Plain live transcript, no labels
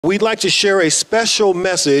We'd like to share a special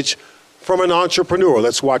message from an entrepreneur.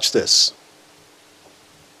 Let's watch this.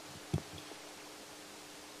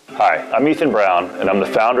 Hi, I'm Ethan Brown, and I'm the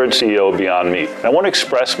founder and CEO of Beyond Meat. And I want to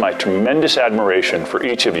express my tremendous admiration for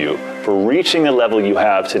each of you for reaching the level you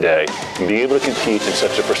have today and being able to compete in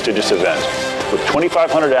such a prestigious event. With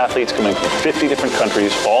 2,500 athletes coming from 50 different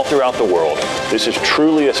countries all throughout the world, this is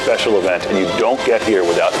truly a special event, and you don't get here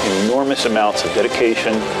without enormous amounts of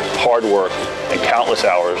dedication, hard work, and countless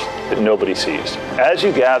hours that nobody sees. As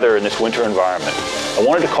you gather in this winter environment, I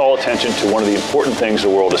wanted to call attention to one of the important things the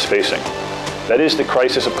world is facing. That is the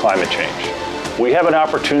crisis of climate change. We have an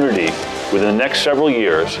opportunity within the next several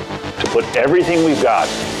years to put everything we've got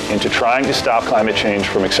into trying to stop climate change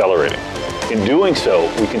from accelerating. In doing so,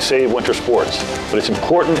 we can save winter sports, but it's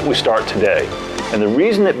important that we start today. And the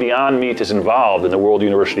reason that Beyond Meat is involved in the World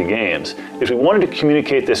University Games is we wanted to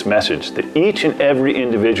communicate this message that each and every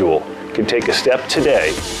individual can take a step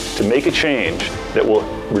today to make a change that will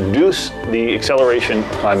reduce the acceleration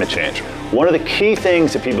of climate change. One of the key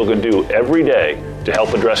things that people can do every day to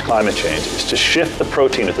help address climate change is to shift the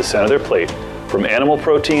protein at the center of their plate from animal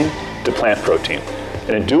protein to plant protein.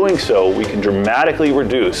 And in doing so, we can dramatically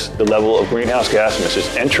reduce the level of greenhouse gas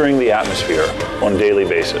emissions entering the atmosphere on a daily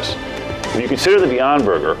basis. If you consider the Beyond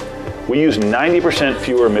Burger, we use 90%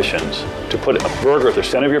 fewer emissions to put a burger at the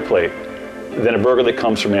center of your plate than a burger that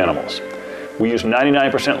comes from animals. We use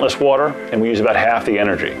 99% less water, and we use about half the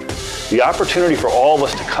energy. The opportunity for all of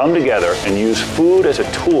us to come together and use food as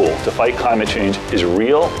a tool to fight climate change is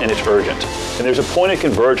real and it's urgent. And there's a point of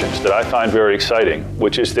convergence that I find very exciting,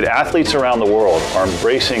 which is that athletes around the world are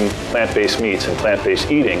embracing plant-based meats and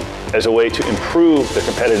plant-based eating as a way to improve their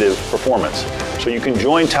competitive performance. So you can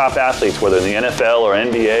join top athletes, whether in the NFL or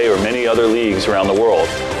NBA or many other leagues around the world,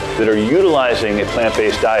 that are utilizing a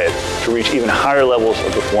plant-based diet to reach even higher levels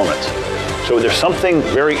of performance. So there's something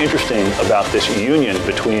very interesting about this union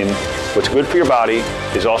between what's good for your body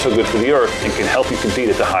is also good for the earth and can help you compete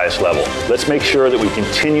at the highest level. Let's make sure that we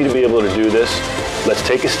continue to be able to do this. Let's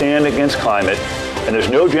take a stand against climate. And there's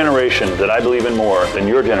no generation that I believe in more than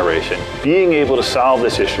your generation. Being able to solve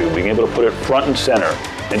this issue, being able to put it front and center,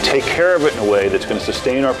 and take care of it in a way that's going to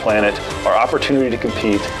sustain our planet, our opportunity to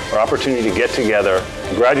compete, our opportunity to get together.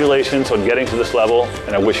 Congratulations on getting to this level,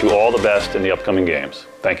 and I wish you all the best in the upcoming games.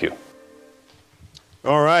 Thank you.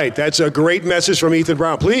 All right, that's a great message from Ethan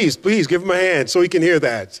Brown. Please give him a hand so he can hear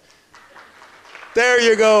that. There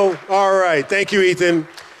you go. All right, thank you, Ethan.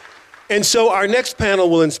 And so our next panel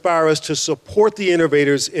will inspire us to support the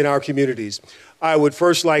innovators in our communities. I would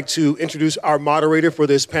first like to introduce our moderator for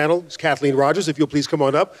this panel. It's Kathleen Rogers. If you'll please come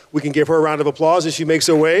on up. We can give her a round of applause as she makes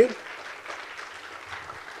her way.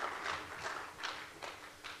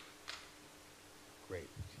 Great.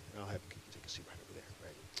 I'll have you take a seat right over there.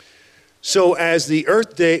 Right. So as the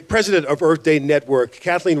president of Earth Day Network,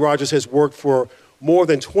 Kathleen Rogers has worked for more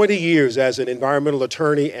than 20 years as an environmental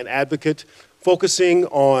attorney and advocate, focusing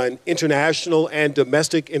on international and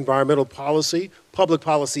domestic environmental policy, public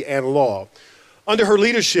policy, and law. Under her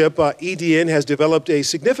leadership, EDN has developed a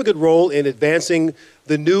significant role in advancing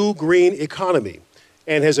the new green economy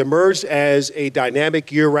and has emerged as a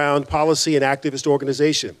dynamic year-round policy and activist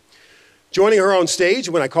organization. Joining her on stage,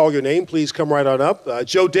 when I call your name, please come right on up.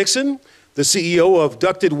 Joe Dixon, the CEO of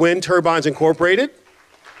Ducted Wind Turbines Incorporated,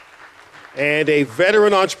 and a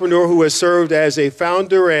veteran entrepreneur who has served as a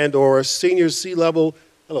founder and or a senior C-level,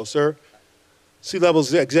 hello, sir, C-level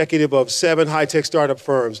executive of 7 high-tech startup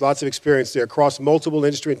firms. Lots of experience there across multiple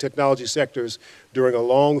industry and technology sectors during a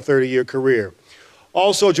long 30-year career.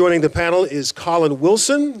 Also joining the panel is Colin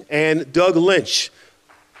Wilson and Doug Lynch.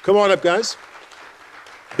 Come on up, guys.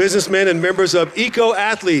 Businessmen and members of Eco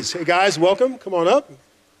Athletes. Hey, guys, welcome. Come on up.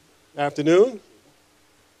 Afternoon.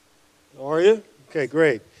 How are you? Okay,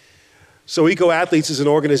 great. So Eco Athletes is an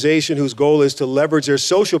organization whose goal is to leverage their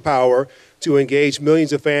social power to engage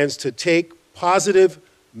millions of fans to take positive,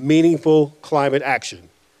 meaningful climate action.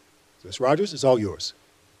 Ms. Rogers, it's all yours.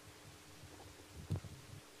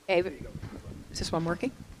 Hey, is this one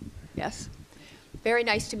working? Yes. Very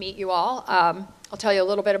nice to meet you all. I'll tell you a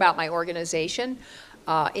little bit about my organization.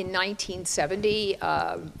 In 1970,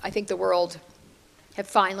 I think the world had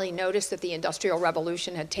finally noticed that the Industrial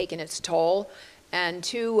Revolution had taken its toll, and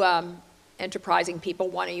two enterprising people,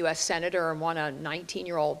 one a US Senator and one a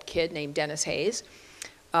 19-year-old kid named Dennis Hayes,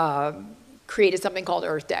 created something called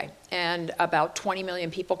Earth Day. And about 20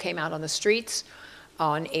 million people came out on the streets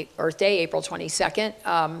on Earth Day, April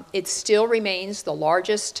 22nd. It still remains the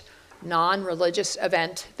largest non-religious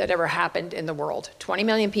event that ever happened in the world. 20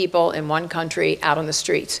 million people in one country out on the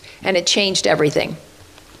streets. And it changed everything.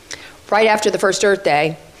 Right after the first Earth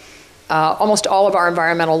Day, almost all of our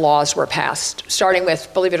environmental laws were passed, starting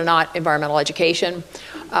with, believe it or not, environmental education,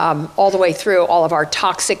 all the way through all of our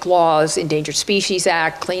toxic laws, Endangered Species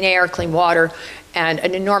Act, Clean Air, Clean Water, and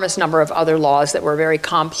an enormous number of other laws that were very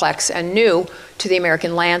complex and new to the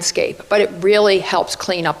American landscape. But it really helps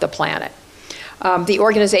clean up the planet. The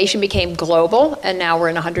organization became global, and now we're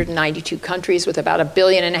in 192 countries with about 1.5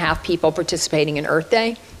 billion people participating in Earth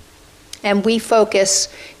Day. And we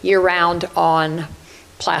focus year-round on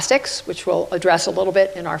plastics, which we'll address a little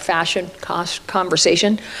bit in our fashion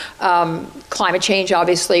conversation, climate change,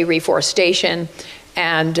 obviously, reforestation,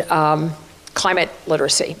 and climate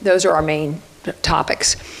literacy. Those are our main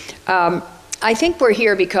topics. I think we're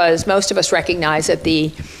here because most of us recognize that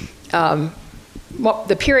the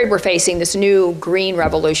period we're facing, this new green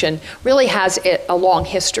revolution, really has a long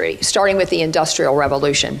history, starting with the Industrial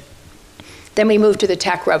Revolution. Then we moved to the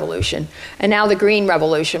tech revolution, and now the green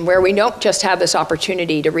revolution, where we don't just have this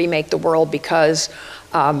opportunity to remake the world because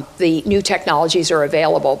the new technologies are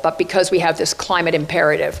available, but because we have this climate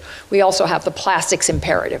imperative. We also have the plastics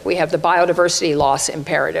imperative. We have the biodiversity loss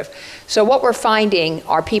imperative. So what we're finding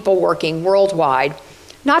are people working worldwide,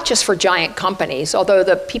 not just for giant companies, although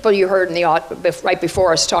the people you heard in the right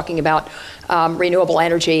before us talking about renewable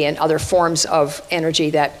energy and other forms of energy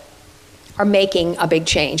that are making a big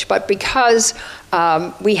change, but because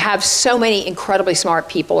we have so many incredibly smart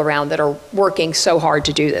people around that are working so hard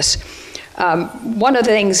to do this. One of the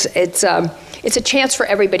things, it's a chance for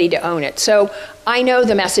everybody to own it. So I know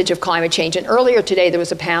the message of climate change, and earlier today there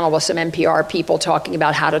was a panel with some NPR people talking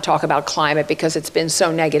about how to talk about climate because it's been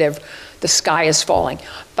so negative, the sky is falling.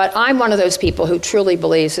 But I'm one of those people who truly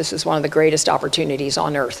believes this is one of the greatest opportunities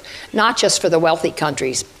on earth, not just for the wealthy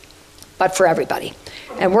countries, but for everybody.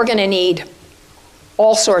 And we're gonna need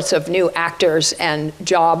all sorts of new actors and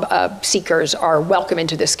job seekers are welcome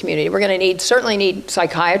into this community. We're gonna certainly need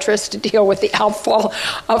psychiatrists to deal with the outfall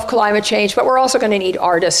of climate change, but we're also gonna need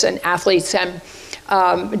artists and athletes and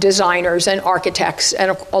designers and architects,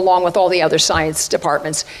 and along with all the other science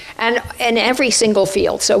departments, and in every single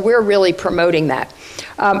field. So we're really promoting that.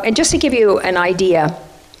 And just to give you an idea,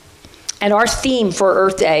 and our theme for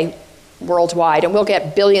Earth Day worldwide, and we'll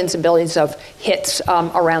get billions and billions of hits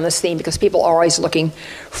around this theme because people are always looking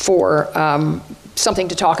for something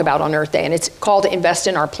to talk about on Earth Day, and it's called Invest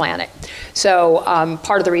in Our Planet. So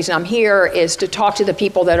part of the reason I'm here is to talk to the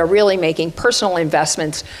people that are really making personal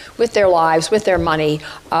investments with their lives, with their money,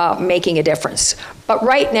 making a difference. But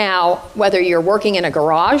right now, whether you're working in a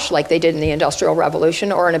garage like they did in the Industrial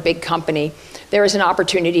Revolution or in a big company, there is an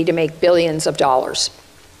opportunity to make billions of dollars.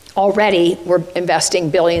 Already, we're investing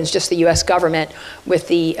billions, just the US government, with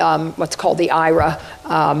the what's called the IRA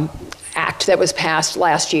Act that was passed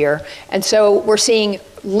last year. And so we're seeing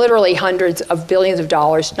literally hundreds of billions of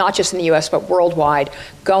dollars, not just in the US, but worldwide,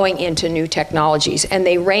 going into new technologies. And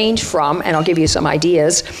they range from, and I'll give you some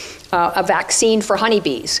ideas, a vaccine for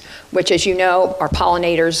honeybees, which, as you know, are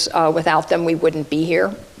pollinators. Without them, we wouldn't be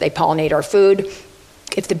here. They pollinate our food.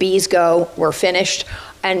 If the bees go, we're finished.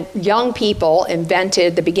 And young people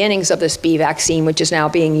invented the beginnings of this bee vaccine, which is now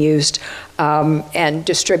being used and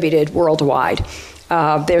distributed worldwide.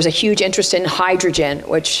 There's a huge interest in hydrogen,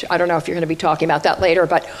 which I don't know if you're going to be talking about that later,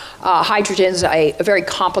 but hydrogen is a very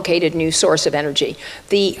complicated new source of energy.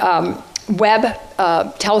 The Webb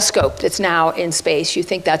telescope that's now in space, you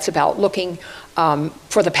think that's about looking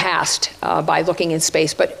for the past by looking in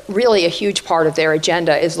space, but really a huge part of their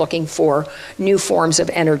agenda is looking for new forms of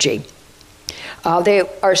energy. There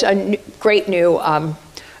are a great new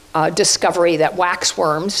discovery that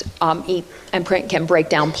waxworms eat and can break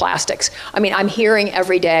down plastics. I mean, I'm hearing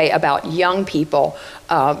every day about young people,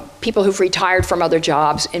 people who've retired from other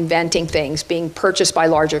jobs, inventing things, being purchased by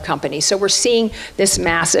larger companies. So we're seeing this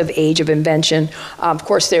massive age of invention. Of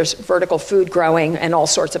course, there's vertical food growing and all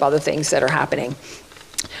sorts of other things that are happening.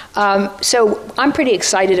 So I'm pretty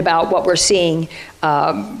excited about what we're seeing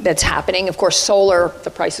that's happening. Of course, solar,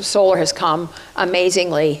 the price of solar has come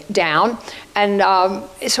amazingly down. And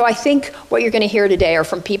so I think what you're going to hear today are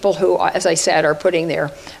from people who, as I said, are putting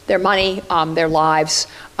their money, their lives,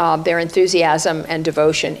 their enthusiasm and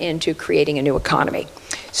devotion into creating a new economy.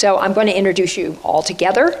 So I'm going to introduce you all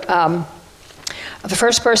together. The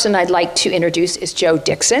first person I'd like to introduce is Joe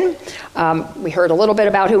Dixon. We heard a little bit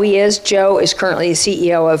about who he is. Joe is currently the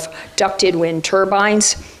CEO of Ducted Wind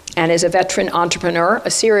Turbines and is a veteran entrepreneur,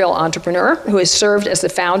 a serial entrepreneur, who has served as the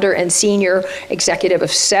founder and senior executive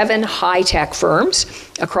of 7 high-tech firms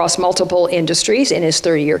across multiple industries in his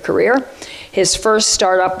 30-year career. His first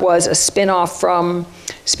startup was a spin-out from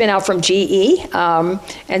GE,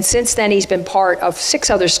 and since then he's been part of 6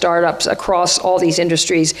 other startups across all these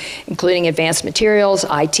industries, including advanced materials,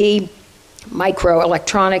 IT,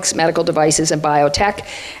 microelectronics, medical devices, and biotech,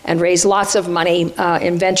 and raised lots of money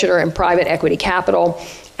in venture and private equity capital,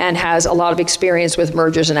 and has a lot of experience with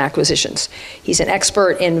mergers and acquisitions. He's an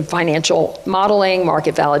expert in financial modeling,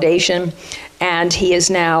 market validation, and he is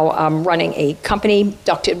now running a company,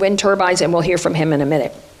 Ducted Wind Turbines, and we'll hear from him in a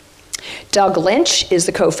minute. Doug Lynch is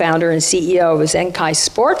the co-founder and CEO of Zenkai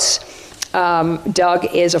Sports. Doug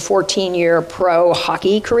is a 14-year pro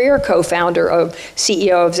hockey career, co-founder of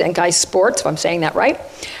CEO of Zenkai Sports, if I'm saying that right,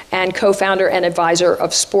 and co-founder and advisor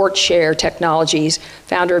of SportShare Technologies,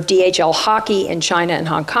 founder of DHL Hockey in China and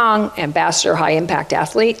Hong Kong, ambassador High Impact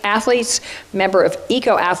Athletes, member of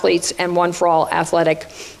Eco Athletes, and One for All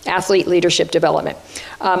Athlete Leadership Development.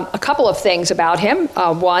 A couple of things about him.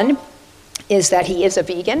 One is that he is a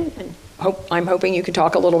vegan, and I'm hoping you can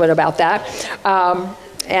talk a little bit about that.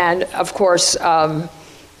 And of course,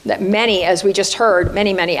 that many, as we just heard,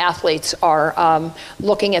 many athletes are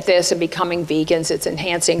looking at this and becoming vegans. It's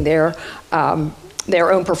enhancing their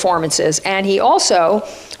own performances. And he also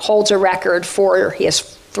holds a record for, he has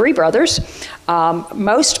 3 brothers,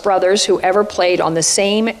 most brothers who ever played on the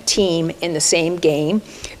same team in the same game,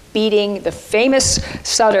 beating the famous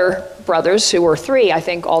Sutter brothers, who were 3, I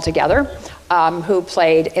think, altogether, who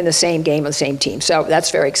played in the same game on the same team. So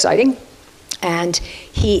that's very exciting. And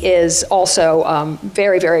he is also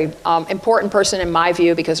very important person in my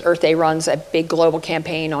view, because Earth Day runs a big global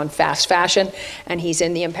campaign on fast fashion, and he's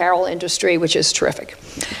in the apparel industry, which is terrific.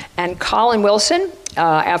 And Colin Wilson,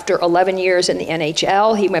 after 11 years in the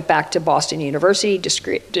NHL, he went back to Boston University,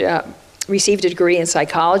 received a degree in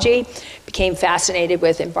psychology, became fascinated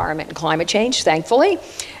with environment and climate change, thankfully,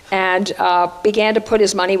 and began to put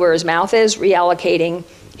his money where his mouth is, reallocating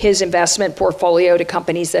his investment portfolio to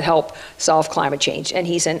companies that help solve climate change. And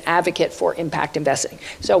he's an advocate for impact investing.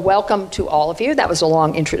 So welcome to all of you. That was a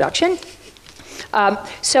long introduction.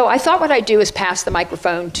 So I thought what I'd do is pass the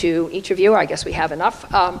microphone to each of you. I guess we have enough.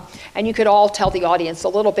 And you could all tell the audience a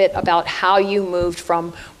little bit about how you moved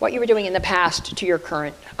from what you were doing in the past to your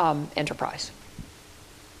current enterprise.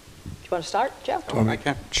 Do you want to start, Joe? I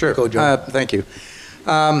can. Sure. Go, Joe. Thank you.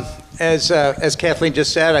 As Kathleen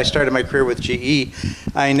just said, I started my career with GE.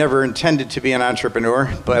 I never intended to be an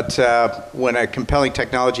entrepreneur, but when a compelling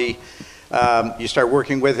technology, you start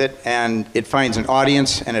working with it and it finds an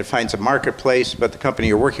audience and it finds a marketplace, but the company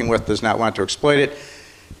you're working with does not want to exploit it,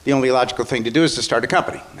 the only logical thing to do is to start a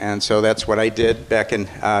company. And so that's what I did back in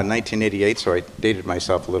 1988, so I dated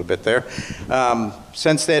myself a little bit there.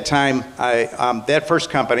 Since that time, that first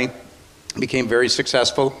company became very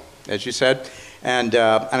successful, as you said. And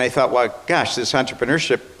I thought, well, gosh, this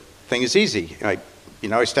entrepreneurship thing is easy.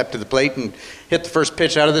 I stepped to the plate and hit the first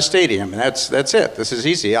pitch out of the stadium, and that's it. This is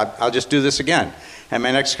easy. I'll just do this again. And my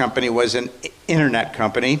next company was an internet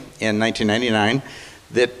company in 1999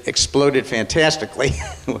 that exploded fantastically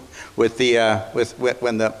with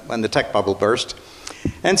when the tech bubble burst.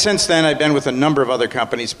 And since then, I've been with a number of other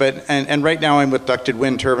companies, and right now I'm with Ducted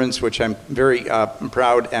Wind Turbines, which I'm very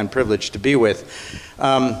proud and privileged to be with.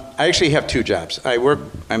 I actually have 2 jobs.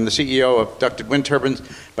 I'm the CEO of Ducted Wind Turbines,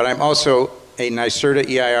 but I'm also a NYSERDA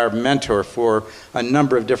EIR mentor for a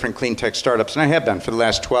number of different clean tech startups, and I have been for the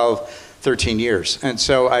last 12, 13 years. And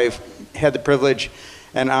so I've had the privilege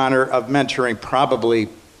and honor of mentoring probably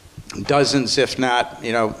dozens, if not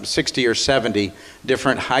 60 or 70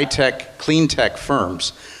 different high-tech, clean tech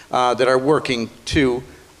firms that are working to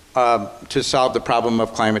solve the problem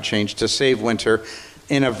of climate change, to save winter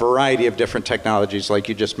in a variety of different technologies, like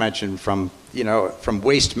you just mentioned, from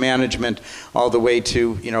waste management all the way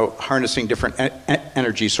to harnessing different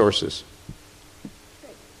energy sources.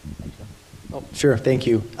 Oh, sure, thank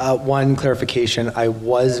you. One clarification, I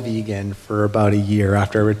was vegan for about a year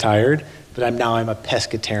after I retired, but now I'm a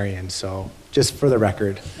pescatarian, so just for the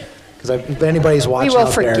record. Because if anybody's watching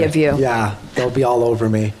out there, we will forgive you. Yeah, they'll be all over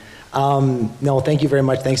me. No, thank you very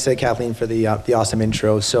much. Thanks to Kathleen for the awesome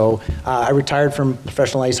intro. So I retired from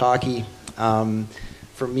professional ice hockey.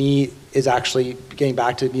 For me, is actually getting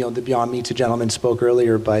back to the Beyond Meat's a gentleman spoke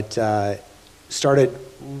earlier, but started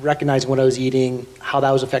recognizing what I was eating, how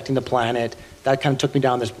that was affecting the planet. That kind of took me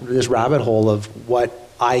down this rabbit hole of what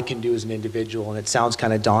I can do as an individual, and it sounds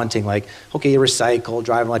kind of daunting, like, okay, you recycle,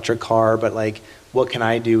 drive an electric car, but like, what can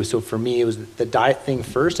I do? So for me, it was the diet thing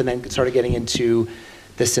first, and then started getting into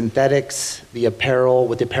the synthetics, the apparel,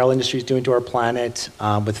 what the apparel industry is doing to our planet,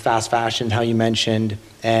 with fast fashion, how you mentioned,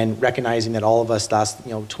 and recognizing that all of us last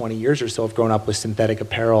 20 years or so have grown up with synthetic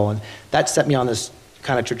apparel, and that set me on this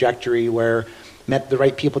kind of trajectory where met the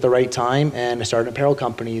right people at the right time, and I started an apparel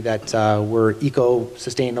company that we're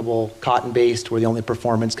eco-sustainable, cotton-based. We're the only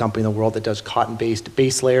performance company in the world that does cotton-based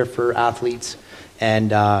base layer for athletes, and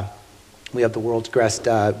We have the world's greatest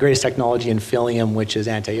technology in Fillium, which is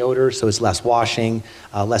anti-odor, so it's less washing,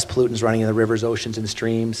 less pollutants running in the rivers, oceans, and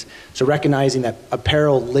streams. So recognizing that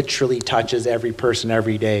apparel literally touches every person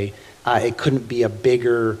every day, it couldn't be a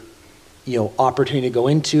bigger opportunity to go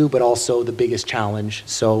into, but also the biggest challenge.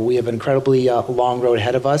 So we have an incredibly long road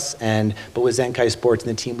ahead of us, but with Zenkai Sports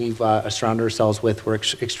and the team we've surrounded ourselves with, we're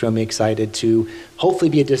extremely excited to hopefully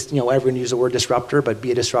be everyone use the word disruptor, but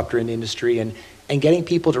be a disruptor in the industry and getting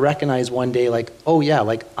people to recognize one day, like, oh yeah,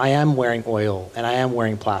 like I am wearing oil and I am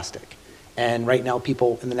wearing plastic. And right now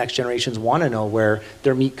people in the next generations want to know where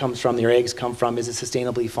their meat comes from, their eggs come from, is it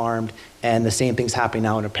sustainably farmed? And the same thing's happening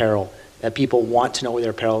now in apparel. That people want to know where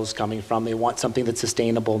their apparel is coming from. They want something that's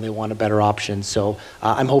sustainable and they want a better option. So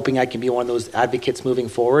I'm hoping I can be one of those advocates moving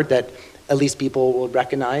forward that at least people will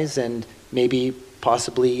recognize and maybe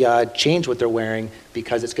possibly change what they're wearing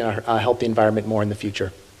because it's going to help the environment more in the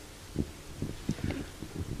future.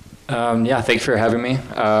 Yeah, thank you for having me.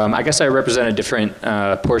 I guess I represent a different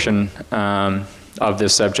portion of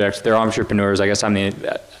this subject. They're entrepreneurs. I guess I'm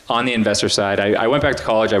on the investor side. I went back to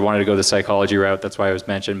college. I wanted to go the psychology route. That's why I was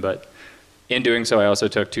mentioned. But in doing so, I also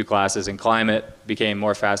took 2 classes in climate, became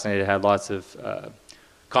more fascinated, had lots of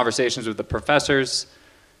conversations with the professors,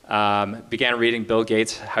 began reading Bill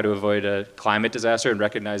Gates' How to Avoid a Climate Disaster, and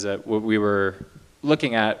recognized that what we were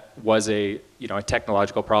looking at was a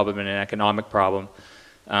technological problem and an economic problem.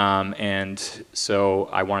 And so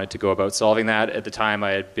I wanted to go about solving that. At the time,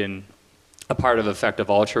 I had been a part of effective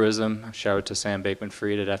altruism. Shout out to Sam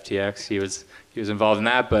Bateman-Fried at FTX. He was involved in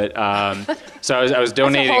that. But so I was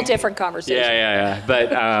donating. That's a whole different conversation. Yeah.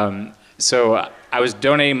 But so I was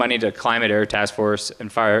donating money to Climate Air Task Force,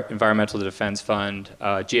 Environmental Defense Fund,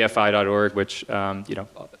 GFI.org, which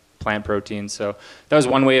plant proteins. So that was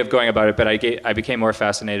one way of going about it. But I became more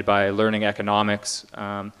fascinated by learning economics.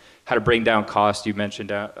 How to bring down cost. You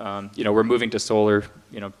mentioned, we're moving to solar,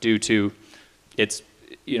 due to it's,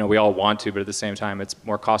 we all want to, but at the same time, it's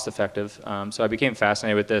more cost effective. So I became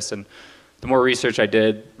fascinated with this, and the more research I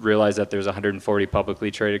did, realized that there's 140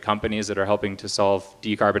 publicly traded companies that are helping to solve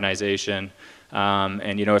decarbonization.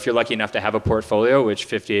 And if you're lucky enough to have a portfolio, which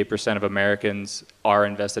 58% of Americans are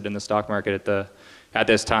invested in the stock market at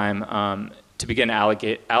this time, to begin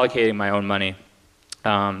allocating my own money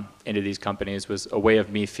into these companies was a way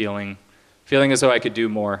of me feeling as though I could do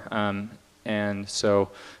more. And so,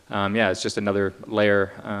 it's just another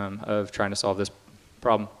layer of trying to solve this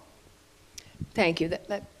problem. Thank you.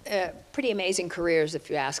 Pretty amazing careers, if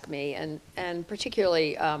you ask me, and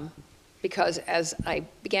particularly because as I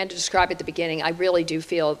began to describe at the beginning, I really do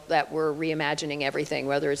feel that we're reimagining everything,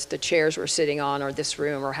 whether it's the chairs we're sitting on or this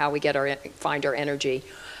room or how we find our energy.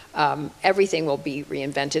 Everything will be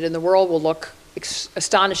reinvented, and the world will look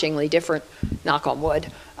astonishingly different, knock on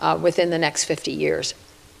wood, within the next 50 years.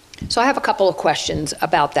 So I have a couple of questions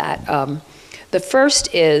about that. The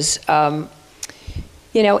first is, in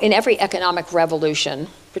every economic revolution,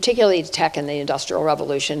 particularly the tech and the industrial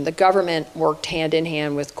revolution, the government worked hand in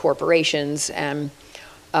hand with corporations and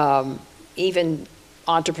even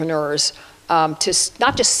entrepreneurs to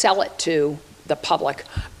not just sell it to the public,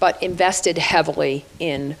 but invested heavily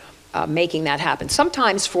in making that happen,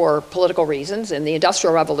 sometimes for political reasons. In the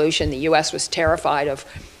Industrial Revolution, the US was terrified of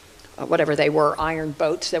whatever they were, iron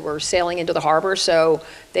boats that were sailing into the harbor, so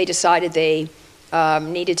they decided they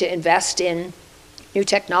needed to invest in new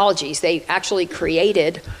technologies. They actually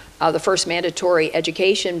created the first mandatory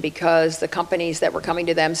education because the companies that were coming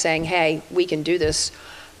to them saying, hey, we can do this,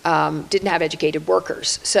 didn't have educated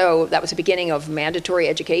workers. So that was the beginning of mandatory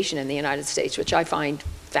education in the United States, which I find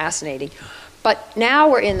fascinating. But now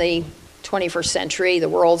we're in the 21st century. The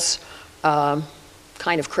world's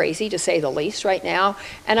kind of crazy, to say the least, right now.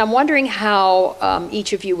 And I'm wondering how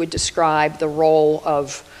each of you would describe the role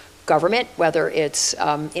of government, whether it's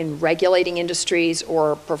in regulating industries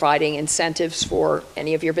or providing incentives for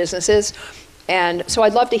any of your businesses. And so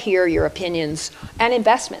I'd love to hear your opinions and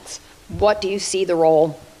investments. What do you see the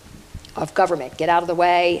role of government? Get out of the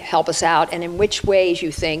way, help us out, and in which ways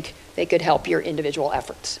you think they could help your individual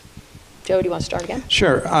efforts. Joe, do you want to start again?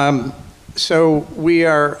 Sure. So we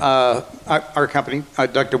are, our company,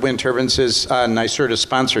 Dr. Wind Turbines, is a NYSERDA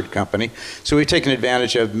sponsored company. So we've taken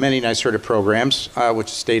advantage of many NYSERDA programs, which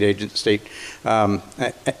is state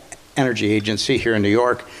energy agency here in New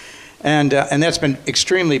York. And that's been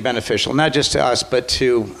extremely beneficial, not just to us, but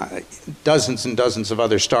to dozens and dozens of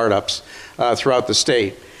other startups throughout the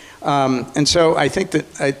state. And so I think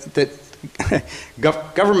that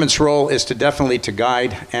government's role is to definitely to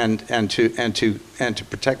guide and to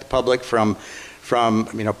protect the public from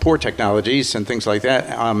poor technologies and things like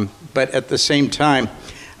that. But at the same time,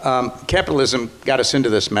 capitalism got us into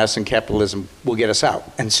this mess, and capitalism will get us out.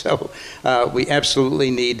 And so we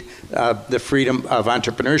absolutely need the freedom of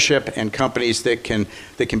entrepreneurship and companies that can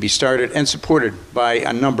be started and supported by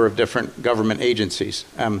a number of different government agencies.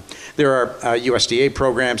 There are USDA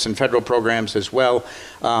programs and federal programs as well,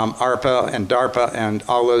 ARPA and DARPA and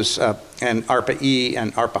all those, and ARPA-E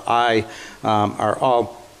and ARPA-I are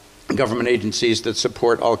all government agencies that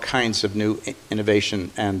support all kinds of new innovation,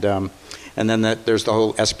 and then there's the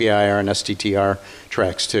whole SBIR and STTR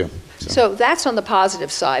tracks too. So that's on the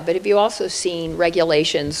positive side, but have you also seen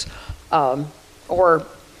regulations or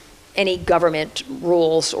any government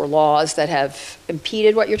rules or laws that have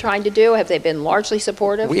impeded what you're trying to do? Have they been largely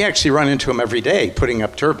supportive? We actually run into them every day putting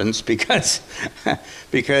up turbines because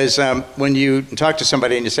when you talk to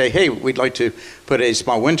somebody and you say, hey, we'd like to put a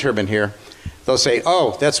small wind turbine here, they'll say,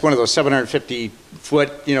 oh, that's one of those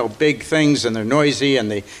 750-foot, big things, and they're noisy, and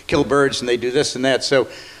they kill birds, and they do this and that. So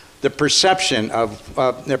the perception of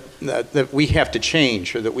that we have to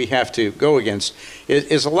change or that we have to go against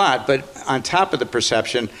is a lot. But on top of the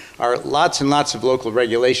perception are lots and lots of local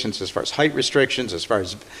regulations as far as height restrictions, as far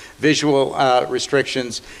as visual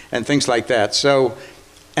restrictions, and things like that. So,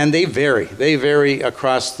 and they vary. They vary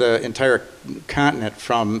across the entire continent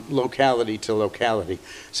from locality to locality.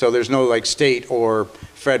 So there's no like state or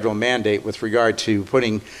federal mandate with regard to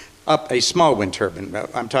putting up a small wind turbine.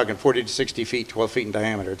 I'm talking 40 to 60 feet, 12 feet in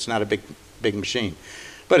diameter. It's not a big machine,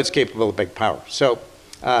 but it's capable of big power. So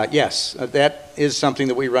yes, that is something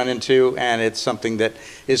that we run into, and it's something that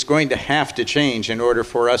is going to have to change in order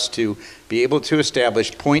for us to be able to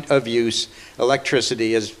establish point of use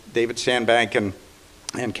electricity, as David Sandbank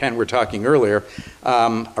and Ken were talking earlier,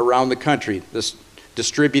 around the country. This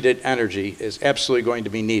distributed energy is absolutely going to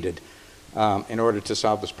be needed in order to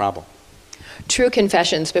solve this problem. True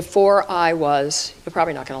confessions, before I was, you're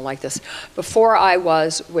probably not going to like this, before I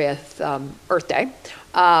was with Earth Day,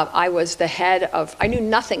 I was the head of, I knew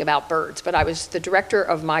nothing about birds, but I was the director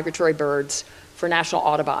of migratory birds for National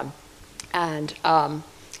Audubon. And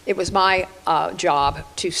it was my job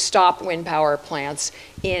to stop wind power plants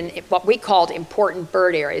in what we called important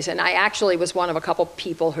bird areas. And I actually was one of a couple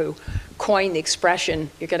people who coined the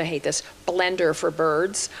expression, you're going to hate this, blender for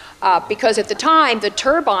birds, because at the time the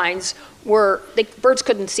turbines were, birds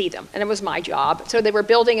couldn't see them, and it was my job. So they were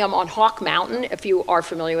building them on Hawk Mountain. If you are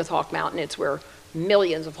familiar with Hawk Mountain, it's where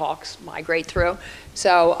millions of hawks migrate through.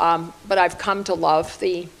 So, but I've come to love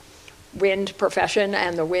the wind profession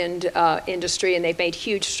and the wind industry, and they've made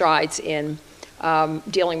huge strides in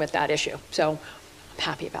dealing with that issue. So I'm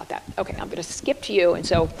happy about that. Okay, I'm going to skip to you. And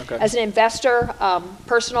so as an investor,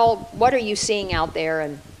 personal, what are you seeing out there,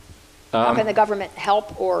 and how can the government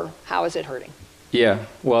help, or how is it hurting? Yeah,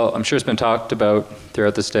 well, I'm sure it's been talked about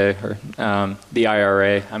throughout this day, or the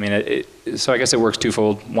IRA. I mean, so I guess it works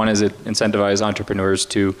twofold. One is it incentivizes entrepreneurs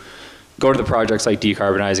to go to the projects like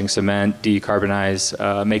decarbonizing cement,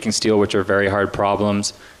 decarbonize making steel, which are very hard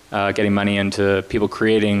problems, getting money into people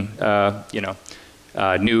creating,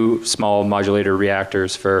 new small modulator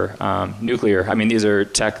reactors for nuclear. I mean, these are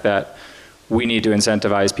tech that we need to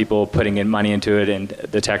incentivize people putting in money into it and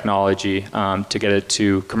the technology to get it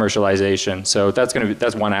to commercialization. So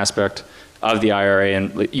that's one aspect of the IRA,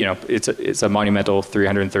 and it's a monumental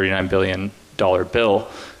 $339 billion bill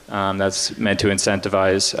that's meant to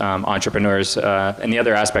incentivize entrepreneurs. And the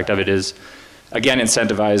other aspect of it is, again,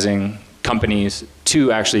 incentivizing companies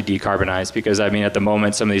to actually decarbonize, because I mean, at the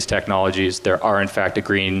moment, some of these technologies, there are in fact a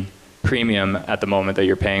green premium at the moment that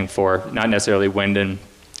you're paying for, not necessarily wind and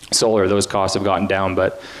solar. Those costs have gotten down,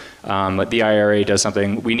 but the IRA does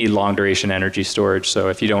something. We need long duration energy storage. So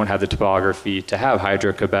if you don't have the topography to have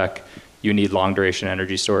Hydro-Quebec, you need long duration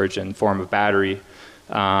energy storage in form of battery.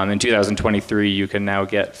 In 2023, you can now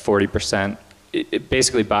get 40%.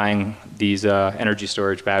 Basically buying these energy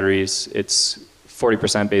storage batteries, it's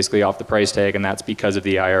 40% basically off the price tag, and that's because of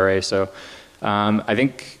the IRA. So I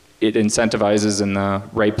think it incentivizes in the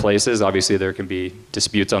right places. Obviously, there can be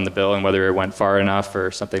disputes on the bill and whether it went far enough,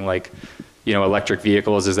 or something like, electric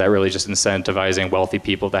vehicles. Is that really just incentivizing wealthy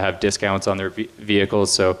people to have discounts on their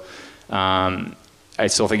vehicles? So I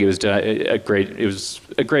still think it was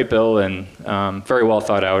a great bill, and very well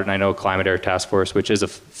thought out. And I know Climate Air Task Force, which is a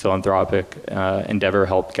philanthropic endeavor,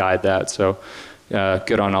 helped guide that. So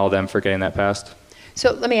good on all of them for getting that passed.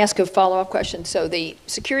 So let me ask a follow-up question. So the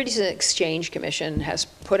Securities and Exchange Commission has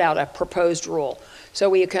put out a proposed rule. So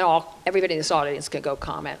we can everybody in this audience can go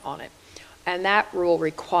comment on it. And that rule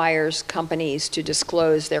requires companies to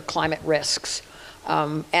disclose their climate risks.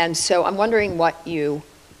 And so I'm wondering what you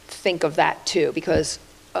think of that too, because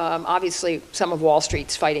obviously some of Wall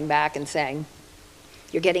Street's fighting back and saying,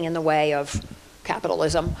 you're getting in the way of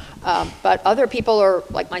capitalism. But other people are,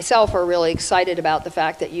 like myself, are really excited about the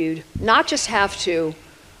fact that you'd not just have to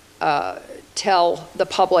tell the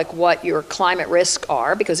public what your climate risks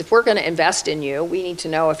are, because if we're going to invest in you, we need to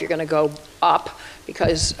know if you're going to go up,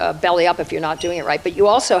 because belly up if you're not doing it right. But you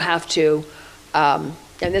also have to, and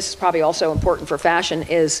this is probably also important for fashion,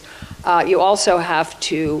 is you also have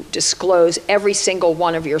to disclose every single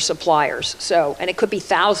one of your suppliers. So, and it could be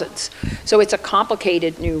thousands. So it's a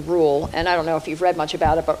complicated new rule, and I don't know if you've read much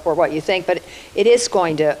about it or what you think, but it is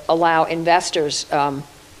going to allow investors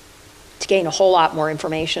to gain a whole lot more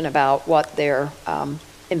information about what they're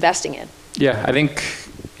investing in. Yeah, I think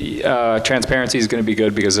transparency is going to be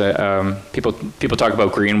good because people talk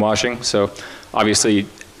about greenwashing. So obviously,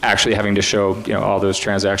 actually having to show all those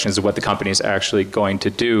transactions of what the company is actually going to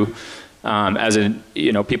do, as in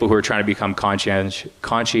people who are trying to become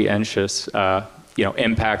conscientious,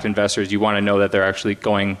 impact investors. You want to know that they're actually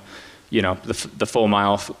going, the full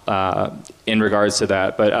mile in regards to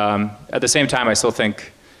that. But at the same time, I still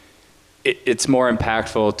think it's more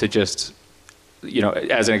impactful to just,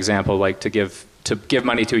 as an example, like to give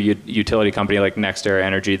money to a utility company like NextEra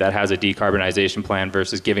Energy that has a decarbonization plan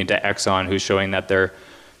versus giving to Exxon, who's showing that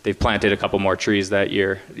they've planted a couple more trees that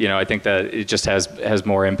year. I think that it just has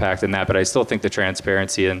more impact than that. But I still think the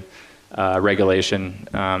transparency and regulation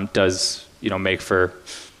does make for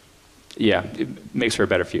it makes for a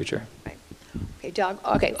better future. Right. Okay, Doug.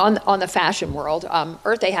 Okay, on the fashion world,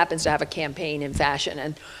 Earth Day happens to have a campaign in fashion,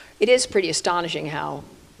 and it is pretty astonishing how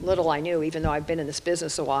little I knew, even though I've been in this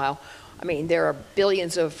business a while. I mean, there are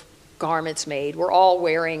billions of garments made. We're all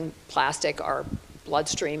wearing plastic. Our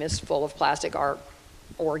bloodstream is full of plastic. Our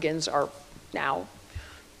organs are now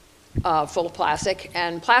full of plastic.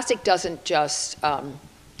 And plastic doesn't just,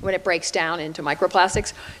 when it breaks down into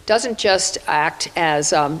microplastics, doesn't just act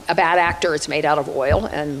as a bad actor. It's made out of oil,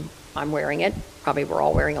 and I'm wearing it. Probably we're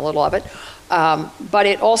all wearing a little of it. But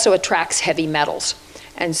it also attracts heavy metals.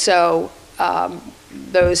 And so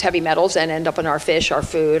those heavy metals then end up in our fish, our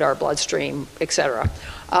food, our bloodstream, et cetera.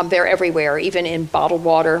 They're everywhere, even in bottled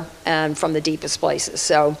water and from the deepest places.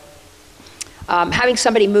 So having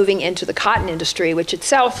somebody moving into the cotton industry, which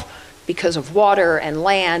itself, because of water and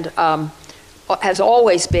land, has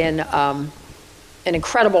always been an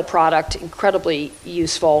incredible product, incredibly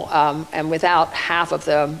useful, and without half of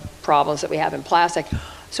the problems that we have in plastic.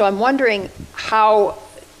 So I'm wondering how,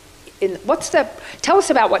 tell us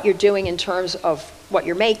about what you're doing in terms of what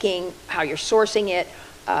you're making, how you're sourcing it,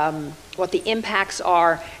 what the impacts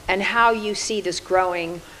are, and how you see this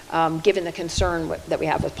growing given the concern that we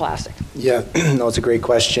have with plastic. Yeah, no, it's a great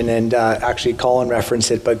question. And actually, Colin referenced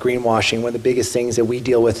it, but greenwashing, one of the biggest things that we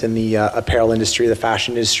deal with in the apparel industry, the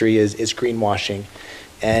fashion industry, is greenwashing.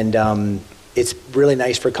 And it's really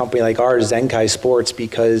nice for a company like ours, Zenkai Sports,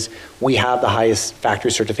 because we have the highest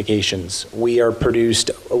factory certifications.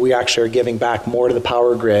 We actually are giving back more to the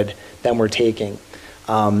power grid than we're taking.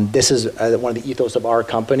 This is one of the ethos of our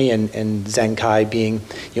company, and Zenkai being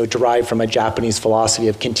derived from a Japanese philosophy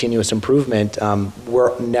of continuous improvement.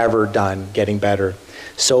 We're never done getting better.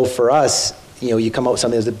 So for us, you come out with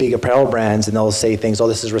something as the big apparel brands and they'll say things, oh,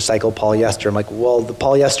 this is recycled polyester. I'm like, well, the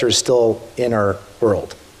polyester is still in our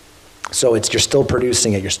world. So you're still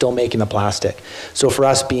producing it, you're still making the plastic. So for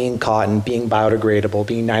us, being cotton, being biodegradable,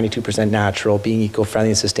 being 92% natural, being eco-friendly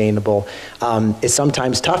and sustainable, it's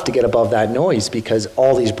sometimes tough to get above that noise because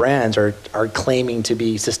all these brands are claiming to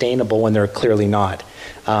be sustainable when they're clearly not.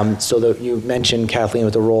 You mentioned, Kathleen,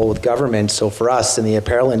 with the role with government. So for us in the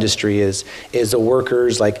apparel industry is the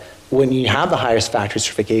workers, like, when you have the highest factory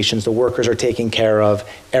certifications, the workers are taken care of,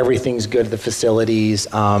 everything's good at the facilities,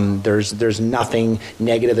 there's nothing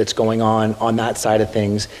negative that's going on that side of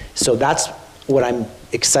things. So that's what I'm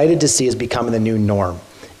excited to see is becoming the new norm.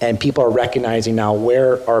 And people are recognizing now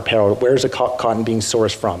where's the cotton being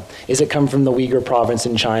sourced from? Is it coming from the Uyghur province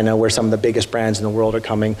in China, where some of the biggest brands in the world are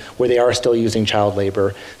coming, where they are still using child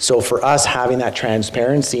labor? So for us having that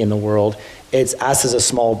transparency in the world, it's us as a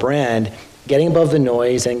small brand getting above the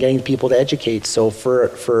noise and getting people to educate. So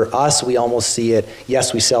for us, we almost see it,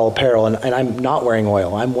 yes, we sell apparel, and I'm not wearing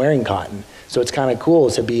oil, I'm wearing cotton. So it's kind of cool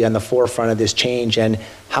to be on the forefront of this change, and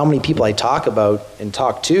how many people I talk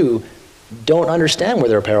to don't understand where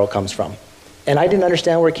their apparel comes from. And I didn't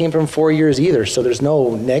understand where it came from 4 years either, so there's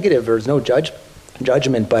no negative, there's no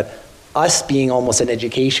judgment, but us being almost an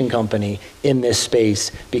education company in this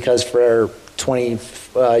space, because for 20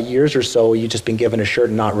 years or so, you've just been given a shirt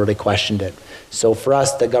and not really questioned it. So for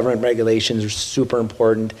us, the government regulations are super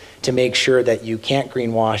important to make sure that you can't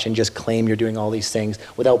greenwash and just claim you're doing all these things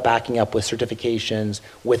without backing up with certifications,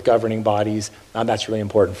 with governing bodies. That's really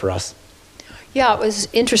important for us. Yeah, it was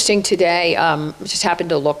interesting today. Just happened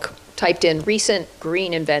to typed in recent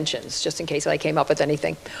green inventions, just in case I came up with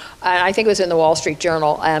anything. And I think it was in the Wall Street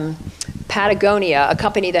Journal. Patagonia, a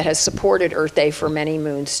company that has supported Earth Day for many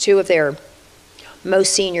moons, two of their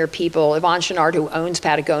most senior people, Yvonne Chouinard, who owns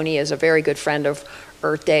Patagonia, is a very good friend of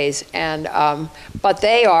Earth Day's, and but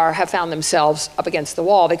they have found themselves up against the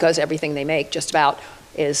wall because everything they make just about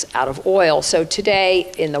is out of oil. So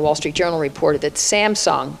today in the Wall Street Journal reported that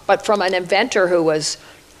Samsung, but from an inventor who was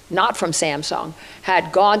not from Samsung,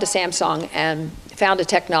 had gone to Samsung and found a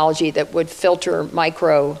technology that would filter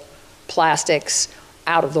microplastics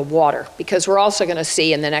out of the water, because we're also going to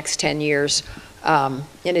see in the next 10 years,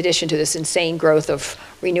 in addition to this insane growth of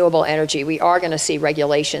renewable energy, we are going to see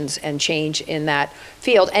regulations and change in that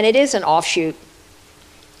field. And it is an offshoot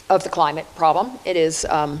of the climate problem. It is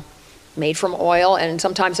made from oil, and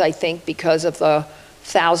sometimes I think because of the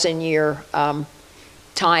 1,000-year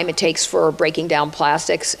time it takes for breaking down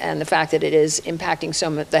plastics and the fact that it is impacting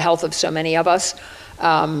the health of so many of us,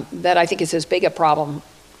 that I think is as big a problem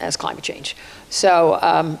as climate change.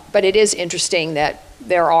 So, but it is interesting that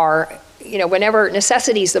there are, whenever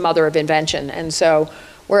necessity is the mother of invention, and so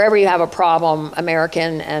wherever you have a problem,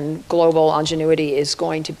 American and global ingenuity is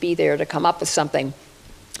going to be there to come up with something.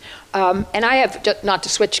 And I have, not to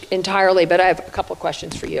switch entirely, but I have a couple of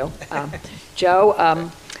questions for you, Joe,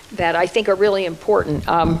 that I think are really important.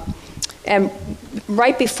 And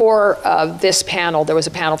right before this panel, there was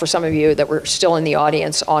a panel for some of you that were still in the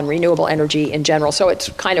audience on renewable energy in general. So it's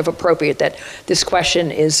kind of appropriate that this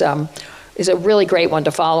question is a really great one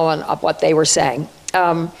to follow on up what they were saying.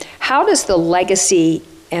 How does the legacy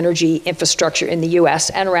energy infrastructure in the US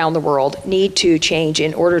and around the world need to change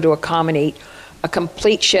in order to accommodate a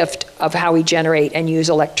complete shift of how we generate and use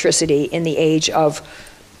electricity in the age of,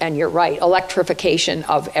 and you're right, electrification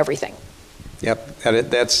of everything? Yep,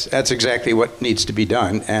 that's exactly what needs to be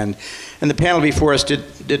done, and the panel before us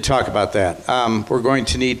did talk about that. We're going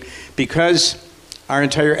to need, because our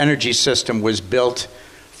entire energy system was built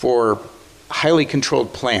for highly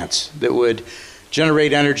controlled plants that would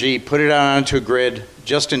generate energy, put it out onto a grid,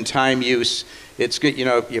 just-in-time use. It's good, you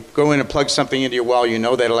go in and plug something into your wall,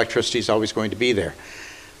 that electricity is always going to be there,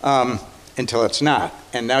 until it's not.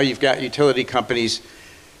 And now you've got utility companies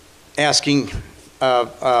asking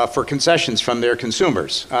for concessions from their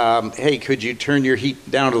consumers. Hey, could you turn your heat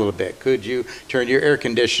down a little bit? Could you turn your air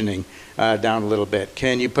conditioning down a little bit?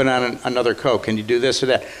 Can you put on another Coke? Can you do this or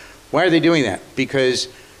that? Why are they doing that? Because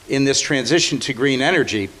in this transition to green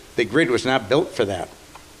energy, the grid was not built for that.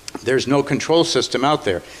 There's no control system out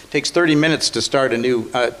there. It takes 30 minutes to start a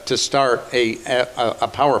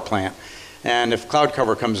power plant. And if cloud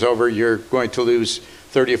cover comes over, you're going to lose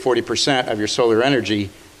 30 or 40% of your solar energy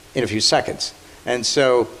in a few seconds. And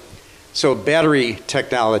so battery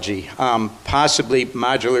technology, possibly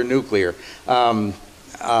modular nuclear,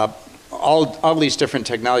 all these different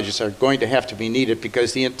technologies are going to have to be needed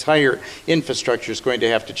because the entire infrastructure is going to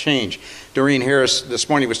have to change. Doreen Harris this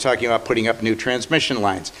morning was talking about putting up new transmission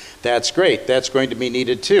lines. That's great. That's going to be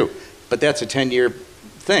needed too. But that's a 10-year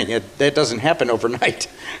thing. That doesn't happen overnight.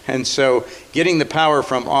 And so getting the power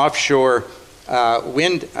from offshore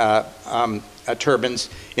wind turbines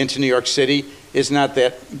into New York City is not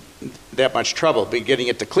that much trouble, but getting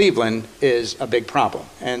it to Cleveland is a big problem.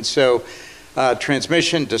 And so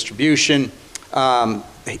transmission, distribution,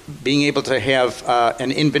 being able to have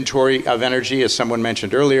an inventory of energy, as someone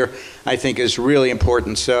mentioned earlier, I think is really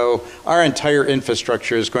important. So our entire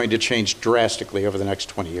infrastructure is going to change drastically over the next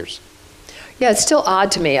 20 years. Yeah, it's still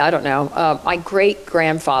odd to me. I don't know. My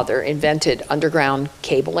great-grandfather invented underground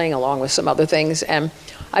cabling along with some other things, and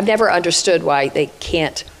I've never understood why they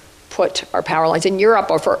can't put our power lines in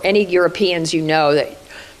Europe, or for any Europeans that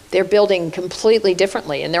they're building completely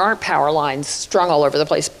differently, and there aren't power lines strung all over the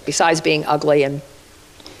place besides being ugly, and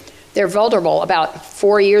they're vulnerable. About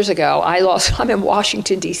 4 years ago, I'm in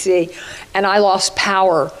Washington, D.C., and I lost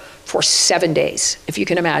power for 7 days, if you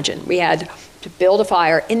can imagine. We had to build a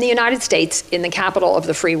fire in the United States, in the capital of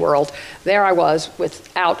the free world. There I was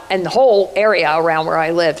and the whole area around where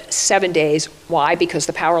I lived, 7 days. Why? Because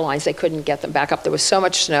the power lines, they couldn't get them back up. There was so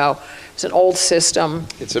much snow. It was an old system.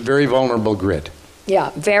 It's a very vulnerable grid.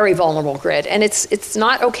 Yeah, very vulnerable grid. And it's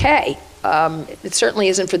not okay. It certainly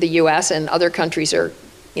isn't for the US, and other countries are,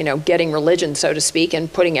 getting religion, so to speak,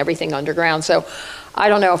 and putting everything underground. So I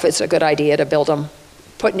don't know if it's a good idea to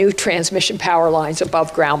put new transmission power lines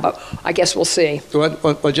above ground, but I guess we'll see.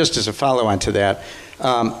 Well, just as a follow-on to that,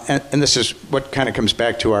 and this is what kind of comes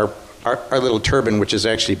back to our little turbine, which is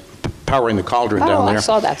actually powering the cauldron down there. Oh, I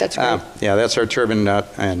saw that. That's great. Yeah, that's our turbine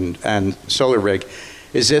and solar rig.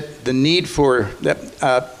 is that the need for,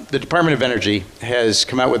 the Department of Energy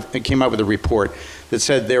came out with a report that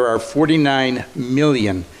said there are 49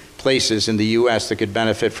 million places in the US that could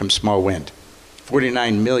benefit from small wind.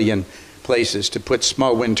 49 million places to put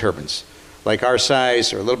small wind turbines, like our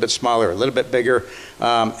size, or a little bit smaller, or a little bit bigger,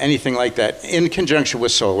 anything like that, in conjunction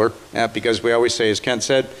with solar, because we always say, as Ken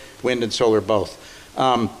said, wind and solar both.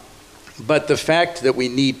 But the fact that we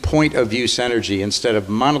need point of use energy instead of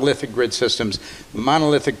monolithic grid systems,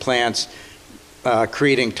 monolithic plants,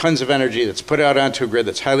 creating tons of energy that's put out onto a grid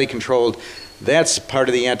that's highly controlled, that's part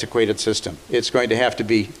of the antiquated system. It's going to have to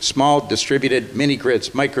be small, distributed, mini grids,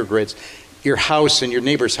 microgrids. Your house and your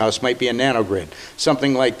neighbor's house might be a nanogrid,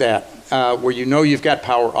 something like that, where you know you've got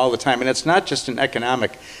power all the time. And it's not just an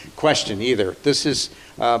economic question either. This is,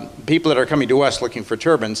 people that are coming to us looking for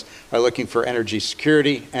turbines are looking for energy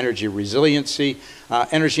security, energy resiliency,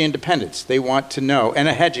 energy independence. They want to know, and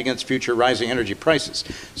a hedge against future rising energy prices.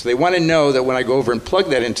 So they want to know that when I go over and plug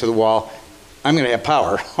that into the wall, I'm going to have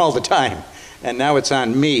power all the time. And now it's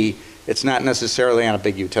on me. It's not necessarily on a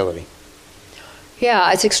big utility.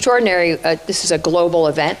 Yeah, it's extraordinary. This is a global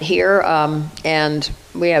event here, and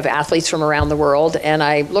we have athletes from around the world. And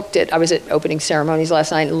I was at opening ceremonies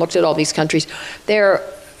last night and looked at all these countries. There are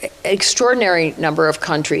an extraordinary number of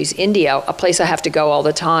countries. India, a place I have to go all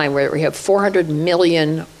the time, where we have 400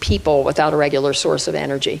 million people without a regular source of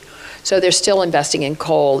energy. So they're still investing in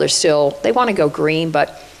coal. They want to go green,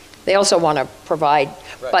 but they also want to provide.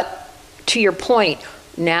 Right. But to your point,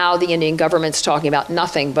 now the Indian government's talking about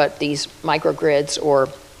nothing but these microgrids or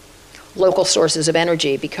local sources of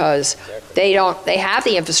energy, because they have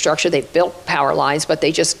the infrastructure, they've built power lines, but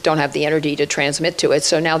they just don't have the energy to transmit to it.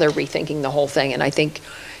 So now they're rethinking the whole thing, and I think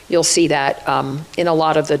you'll see that in a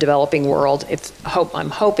lot of the developing world. I'm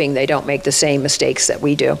hoping they don't make the same mistakes that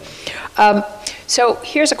we do. So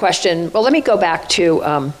here's a question. Well, let me go back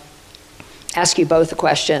to ask you both a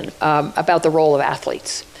question about the role of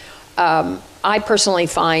athletes. I personally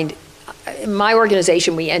find, in my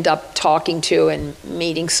organization, we end up talking to and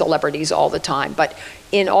meeting celebrities all the time. But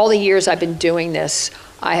in all the years I've been doing this,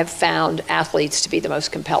 I have found athletes to be the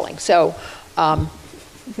most compelling. So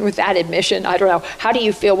with that admission, I don't know, how do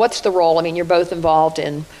you feel? What's the role? I mean, you're both involved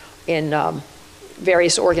in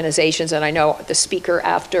various organizations, and I know the speaker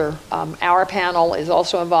after our panel is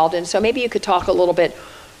also involved in. So maybe you could talk a little bit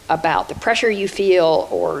about the pressure you feel,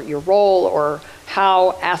 or your role, or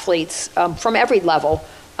how athletes from every level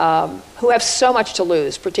who have so much to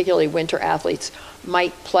lose, particularly winter athletes,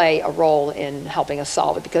 might play a role in helping us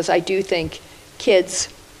solve it. Because I do think kids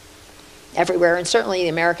everywhere, and certainly the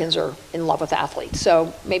Americans, are in love with athletes.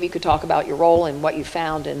 So maybe you could talk about your role and what you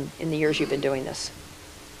found in the years you've been doing this.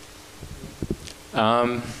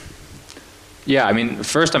 Yeah, I mean,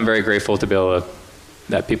 first I'm very grateful to be able to,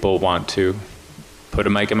 that people want to put a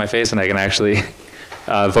mic in my face and I can actually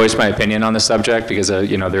voice my opinion on the subject, because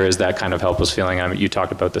you know, there is that kind of helpless feeling. I mean, you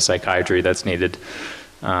talked about the psychiatry that's needed.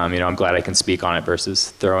 You know, I'm glad I can speak on it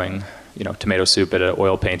versus throwing, you know, tomato soup at an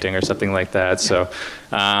oil painting or something like that. So,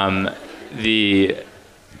 so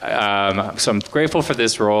I'm grateful for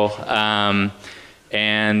this role. And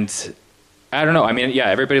I don't know. I mean,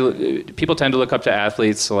 yeah, people tend to look up to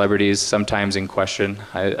athletes, celebrities, sometimes in question.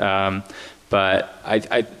 But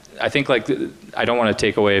I think, like, I don't want to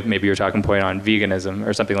take away maybe your talking point on veganism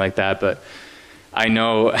or something like that, but I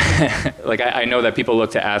know, like, I know that people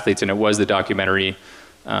look to athletes, and it was the documentary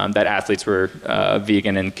that athletes were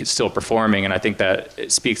vegan and still performing, and I think that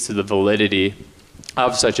it speaks to the validity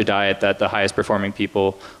of such a diet, that the highest performing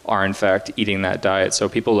people are in fact eating that diet. So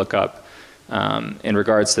people look up in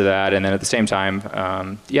regards to that, and then at the same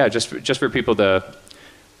time, yeah, just for people to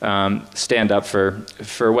stand up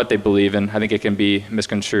for what they believe in. I think it can be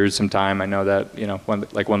misconstrued sometime. I know that, you know, when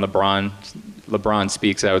LeBron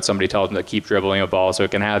speaks out, somebody tells him to keep dribbling a ball, so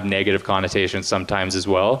it can have negative connotations sometimes as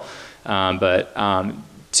well. But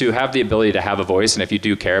to have the ability to have a voice, and if you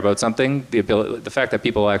do care about something, the fact that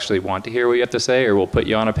people actually want to hear what you have to say or will put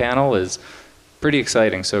you on a panel is pretty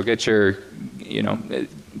exciting. So get your, you know,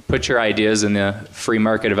 put your ideas in the free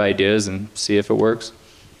market of ideas and see if it works.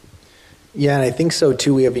 Yeah, and I think so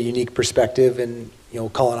too. We have a unique perspective, and you know,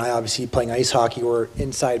 Colin and I, obviously playing ice hockey, we're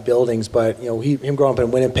inside buildings, but you know, him growing up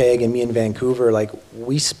in Winnipeg and me in Vancouver, like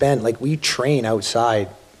we train outside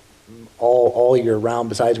all year round,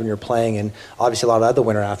 besides when you're playing, and obviously a lot of other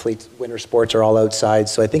winter sports are all outside.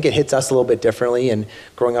 So I think it hits us a little bit differently, and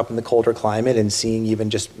growing up in the colder climate and seeing, even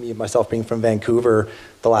just me myself being from Vancouver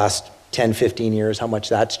the last 10, 15 years, how much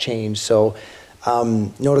that's changed. So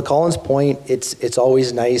you know, to Colin's point, it's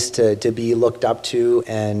always nice to be looked up to,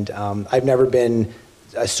 and I've never been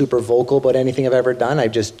super vocal about anything I've ever done. I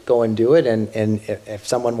just go and do it. And if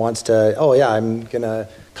someone wants to, oh yeah, I'm going to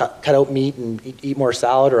cut out meat and eat more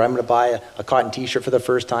salad, or I'm going to buy a cotton t-shirt for the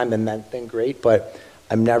first time, then great. But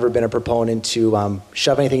I've never been a proponent to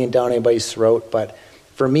shove anything down anybody's throat. But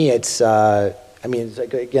for me, it's, I mean, it's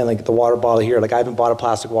like, again, like the water bottle here, like I haven't bought a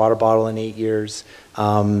plastic water bottle in 8 years.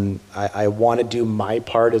 I want to do my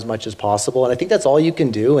part as much as possible. And I think that's all you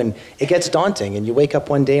can do. And it gets daunting. And you wake up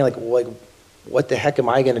one day like what the heck am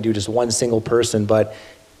I going to do, just one single person? But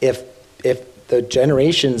if the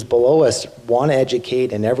generations below us want to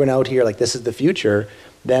educate and everyone out here, like this is the future,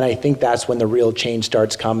 then I think that's when the real change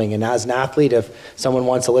starts coming. And as an athlete, if someone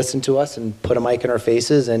wants to listen to us and put a mic in our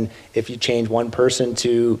faces, and if you change one person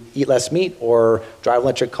to eat less meat or drive an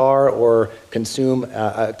electric car or consume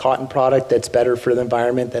a cotton product that's better for the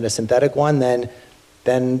environment than a synthetic one, then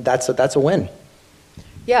that's a win.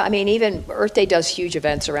 Yeah, I mean, even Earth Day does huge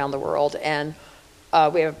events around the world, and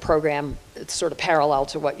we have a program that's sort of parallel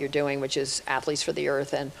to what you're doing, which is Athletes for the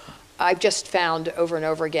Earth. And I've just found over and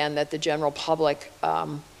over again that the general public,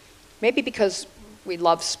 maybe because we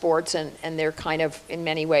love sports and they're kind of, in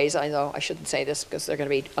many ways, I know I shouldn't say this because there are going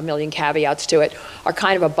to be a million caveats to it, are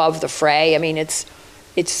kind of above the fray. I mean,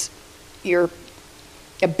 it's your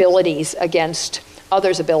abilities against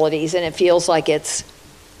others' abilities, and it feels like it's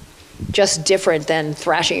just different than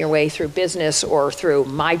thrashing your way through business or through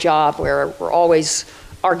my job, where we're always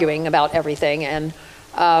arguing about everything.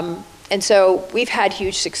 And so we've had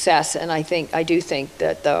huge success, and I do think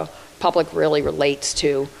that the public really relates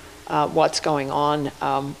to what's going on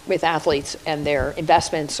with athletes and their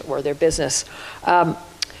investments or their business.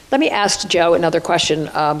 Let me ask Joe another question,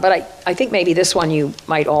 but I think maybe this one you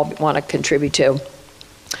might all want to contribute to.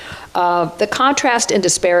 The contrast and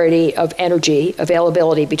disparity of energy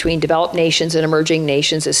availability between developed nations and emerging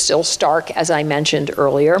nations is still stark, as I mentioned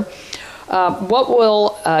earlier. What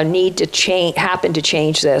will need to happen to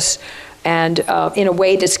change this, and in a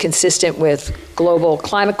way that's consistent with global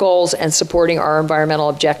climate goals and supporting our environmental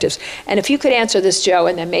objectives? And if you could answer this, Joe,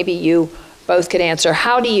 and then maybe you both could answer,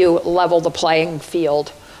 how do you level the playing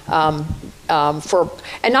field and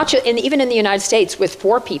not just, and even in the United States with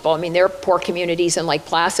poor people? I mean, there are poor communities in Lake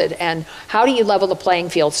Placid, and how do you level the playing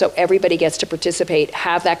field so everybody gets to participate,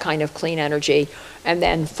 have that kind of clean energy? And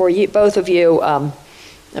then for you, both of you,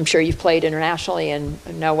 I'm sure you've played internationally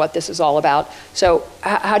and know what this is all about. So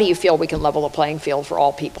how do you feel we can level the playing field for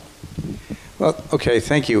all people? Well, okay,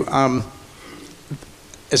 thank you.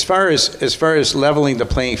 As far as leveling the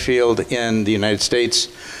playing field in the United States,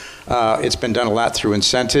 it's been done a lot through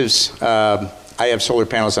incentives. I have solar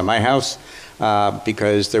panels on my house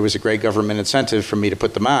because there was a great government incentive for me to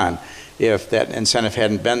put them on. If that incentive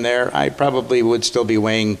hadn't been there, I probably would still be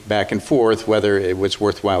weighing back and forth whether it was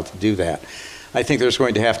worthwhile to do that. I think there's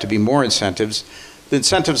going to have to be more incentives. The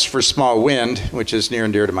incentives for small wind, which is near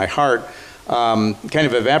and dear to my heart, kind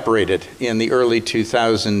of evaporated in the early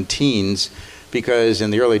 2000 teens, because in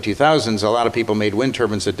the early 2000s, a lot of people made wind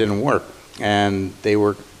turbines that didn't work, and they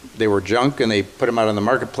were junk, and they put them out on the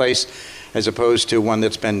marketplace, as opposed to one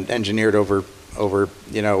that's been engineered over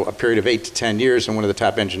a period of 8 to 10 years in one of the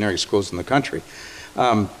top engineering schools in the country.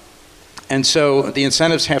 And so the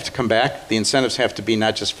incentives have to come back. The incentives have to be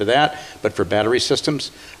not just for that, but for battery systems,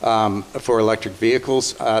 for electric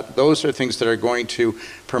vehicles. Those are things that are going to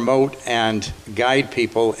promote and guide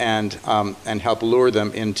people and help lure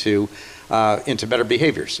them into better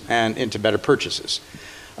behaviors and into better purchases.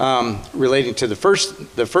 Relating to the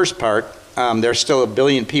first part, there's still 1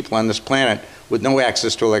 billion people on this planet with no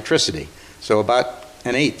access to electricity. So about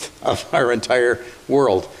 1/8 of our entire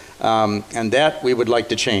world. And that we would like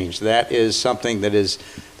to change. That is something that is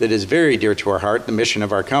very dear to our heart. The mission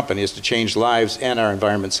of our company is to change lives and our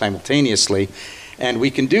environment simultaneously. And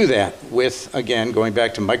we can do that with, again, going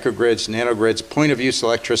back to microgrids, nanogrids, point-of-use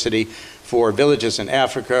electricity for villages in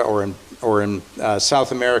Africa or in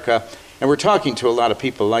South America. And we're talking to a lot of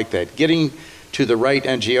people like that. Getting to the right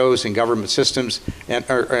NGOs and government systems and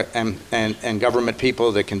government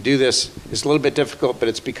people that can do this is a little bit difficult, but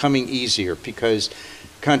it's becoming easier because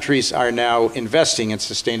countries are now investing in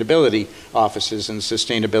sustainability offices and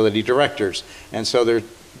sustainability directors. And so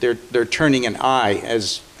they're turning an eye,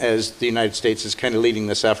 as the United States is kind of leading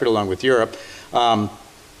this effort along with Europe,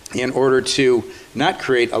 in order to not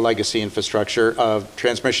create a legacy infrastructure of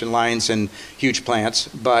transmission lines and huge plants,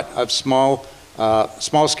 but of small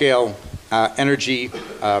scale energy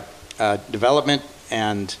development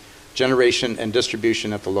and generation and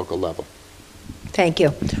distribution at the local level. Thank you.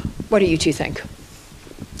 What do you two think?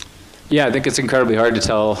 Yeah, I think it's incredibly hard to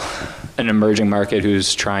tell an emerging market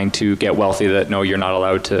who's trying to get wealthy that, no, you're not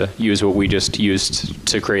allowed to use what we just used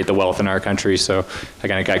to create the wealth in our country. So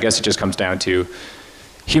again, I guess it just comes down to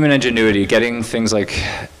human ingenuity, getting things like,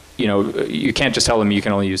 you know, you can't just tell them you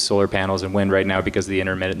can only use solar panels and wind right now because of the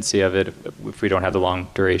intermittency of it if we don't have the long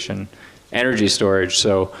duration energy storage.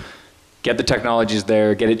 So get the technologies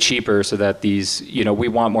there, get it cheaper so that these, you know, we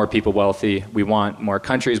want more people wealthy, we want more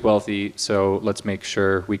countries wealthy, so let's make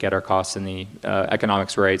sure we get our costs and the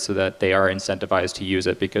economics right so that they are incentivized to use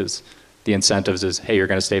it, because the incentives is, hey, you're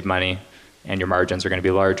going to save money and your margins are going to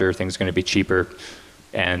be larger, things are going to be cheaper,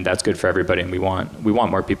 and that's good for everybody, and we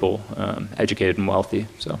want more people educated and wealthy.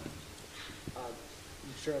 So.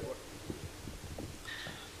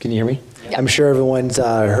 Can you hear me? Yeah. I'm sure everyone's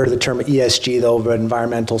heard of the term ESG, though, but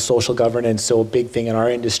environmental social governance. So a big thing in our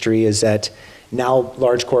industry is that now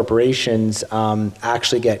large corporations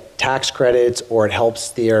actually get tax credits, or it helps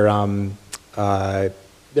their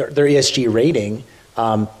ESG rating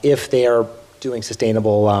if they are doing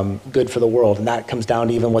sustainable good for the world, and that comes down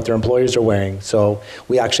to even what their employers are wearing. So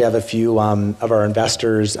we actually have a few of our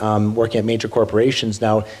investors working at major corporations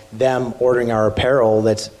now, them ordering our apparel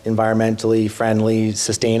that's environmentally friendly,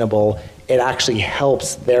 sustainable. It actually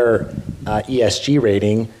helps their ESG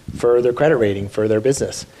rating for their credit rating for their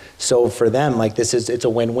business. So for them, like it's a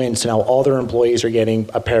win-win. So now all their employees are getting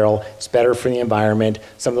apparel. It's better for the environment.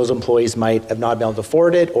 Some of those employees might have not been able to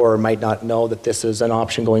afford it, or might not know that this is an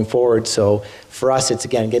option going forward. So for us, it's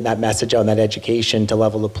again getting that message out and that education to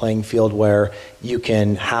level the playing field where you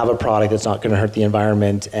can have a product that's not going to hurt the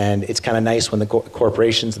environment. And it's kind of nice when the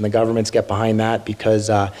corporations and the governments get behind that,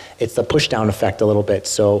 because it's the push-down effect a little bit.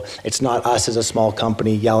 So it's not us as a small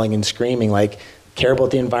company yelling and screaming like, care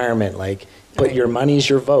about the environment, like, but your money's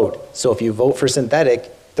your vote. So if you vote for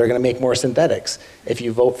synthetic, they're going to make more synthetics. If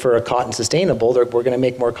you vote for a cotton sustainable, we're going to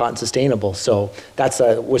make more cotton sustainable. So that's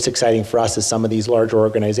what's exciting for us, is some of these larger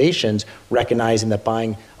organizations recognizing that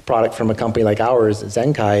buying a product from a company like ours,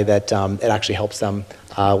 Zenkai, that it actually helps them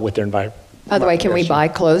with their environment. By the way, can we buy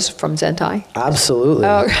clothes from Zentai? Absolutely.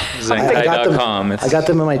 Oh. Zenkai.com. I got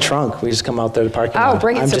them in my trunk. We just come out there to the parking lot. Oh,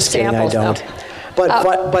 bring in some samples. I don't.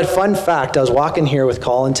 But fun fact, I was walking here with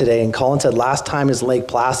Colin today, and Colin said last time in Lake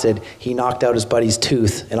Placid, he knocked out his buddy's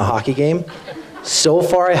tooth in a hockey game. So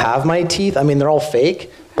far, I have my teeth. I mean, they're all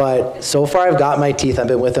fake, but so far I've got my teeth. I've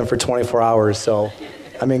been with him for 24 hours, so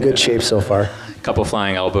I'm in good shape so far. A couple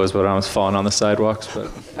flying elbows, but I was falling on the sidewalks.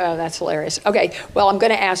 But Oh, that's hilarious. Okay, well, I'm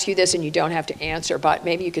going to ask you this, and you don't have to answer, but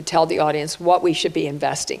maybe you could tell the audience what we should be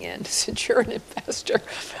investing in, since you're an investor.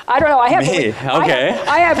 I don't know. I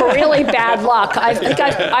have really bad luck.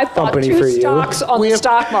 I've bought two stocks on the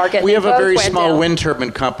stock market. We have a very small wind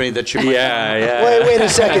turbine company that you. Yeah. Wait a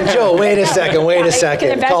second, Joe. Wait a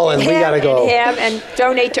second. Colin, we got to go. And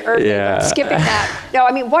donate to Urban. Yeah. Skipping that. No,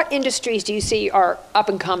 I mean, what industries do you see are up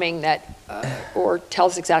and coming that, or tell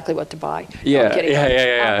us exactly what to buy?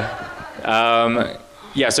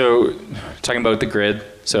 So talking about the grid,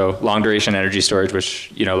 so long duration energy storage,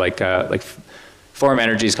 which, you know, like Forum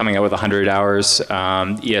Energy is coming out with 100 hours,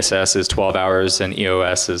 ESS is 12 hours, and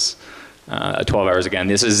EOS is 12 hours again.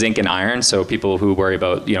 This is zinc and iron, so people who worry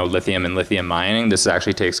about, you know, lithium and lithium mining, this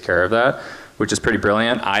actually takes care of that, which is pretty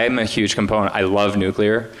brilliant. I am a huge component. I love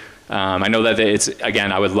nuclear. I know that it's,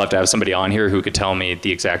 again, I would love to have somebody on here who could tell me the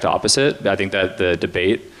exact opposite. I think that the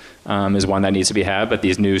debate is one that needs to be had, but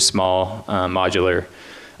these new small modular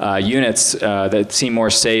units that seem more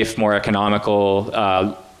safe, more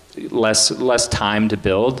economical, less time to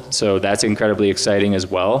build, so that's incredibly exciting as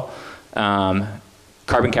well.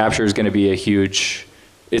 Carbon capture is going to be a huge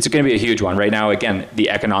one. Right now, again, the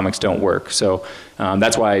economics don't work, so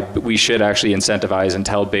that's why we should actually incentivize and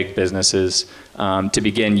tell big businesses to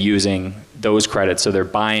begin using those credits. So they're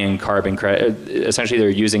buying carbon credit, essentially they're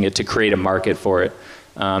using it to create a market for it.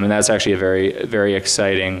 And that's actually a very, very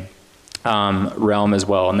exciting realm as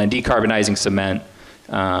well. And then decarbonizing cement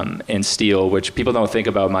and steel, which people don't think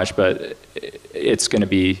about much, but it's going to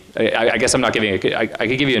be, I guess I'm not giving I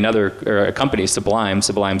could give you a company, Sublime.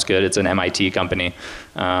 Sublime's good. It's an MIT company.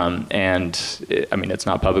 I mean, it's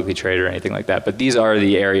not publicly traded or anything like that, but these are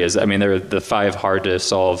the areas. I mean, they're the 5 hard to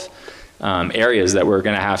solve areas that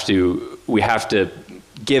we have to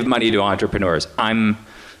give money to entrepreneurs. I'm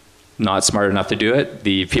not smart enough to do it.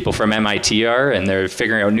 The people from MIT are, and they're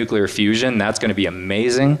figuring out nuclear fusion. That's going to be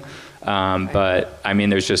amazing. But I mean,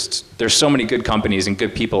 there's so many good companies and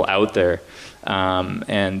good people out there,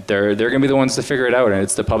 and they're going to be the ones to figure it out. And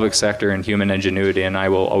it's the public sector and human ingenuity, and I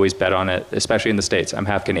will always bet on it, especially in the States. I'm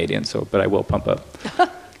half Canadian, but I will pump up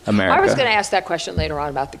America. I was going to ask that question later on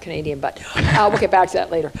about the Canadian, but we'll get back to that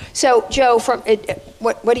later. So, Joe,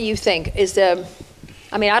 what do you think is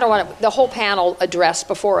I mean, I don't want to, the whole panel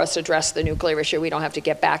before us addressed the nuclear issue. We don't have to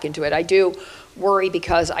get back into it. I do worry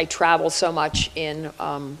because I travel so much in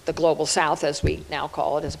the global south, as we now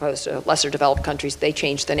call it, as opposed to lesser developed countries. They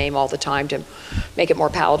change the name all the time to make it more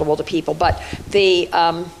palatable to people. But the,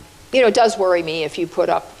 it does worry me if you put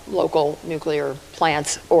up local nuclear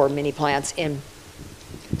plants or mini plants in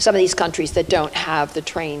some of these countries that don't have the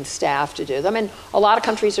trained staff to do them. And a lot of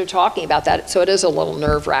countries are talking about that, so it is a little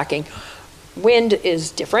nerve-wracking. Wind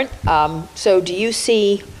is different. So do you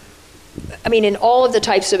see, I mean, in all of the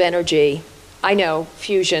types of energy, I know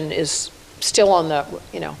fusion is still on the,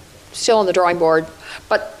 still on the drawing board,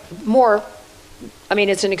 but more, I mean,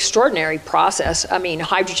 it's an extraordinary process. I mean,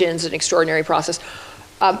 hydrogen's an extraordinary process.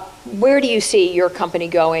 Where do you see your company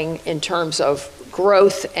going in terms of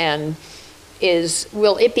growth, and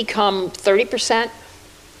will it become 30%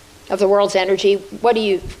 of the world's energy? What do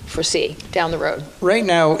you foresee down the road? Right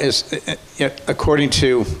now, is according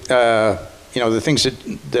to the things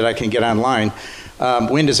that I can get online,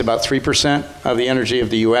 wind is about 3% of the energy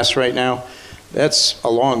of the U.S. right now. That's a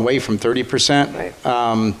long way from 30%.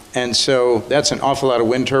 Right. And so that's an awful lot of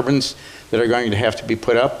wind turbines that are going to have to be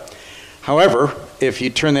put up. However, if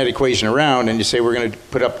you turn that equation around and you say we're going to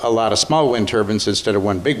put up a lot of small wind turbines instead of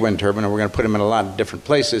one big wind turbine, and we're going to put them in a lot of different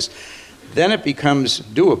places, then it becomes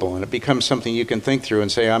doable, and it becomes something you can think through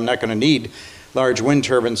and say, I'm not going to need large wind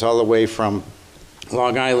turbines all the way from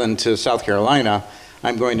Long Island to South Carolina.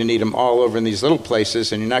 I'm going to need them all over in these little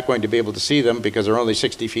places, and you're not going to be able to see them because they're only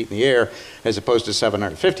 60 feet in the air as opposed to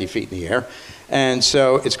 750 feet in the air. And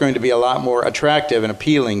so it's going to be a lot more attractive and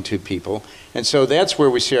appealing to people. And so that's where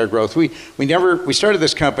we see our growth. We started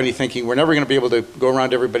this company thinking we're never going to be able to go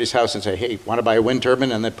around to everybody's house and say, hey, want to buy a wind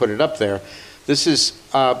turbine, and then put it up there. This is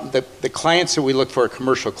the clients that we look for are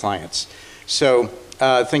commercial clients. So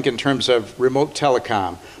think in terms of remote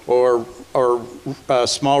telecom or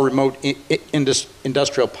small remote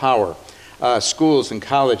industrial power, schools and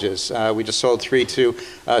colleges. We just sold 3 to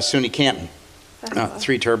SUNY Canton,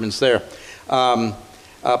 3 turbines there.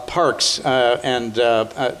 Parks and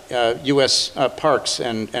U.S. parks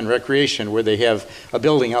and recreation, where they have a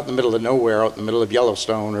building out in the middle of nowhere, out in the middle of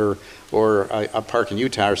Yellowstone, or a park in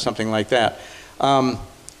Utah or something like that.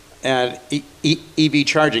 And EV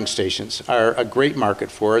charging stations are a great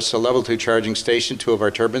market for us. A level 2 charging station, 2 of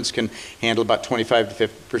our turbines can handle about 25 to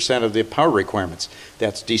 50% of the power requirements.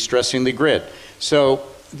 That's de-stressing the grid. So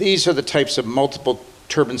these are the types of multiple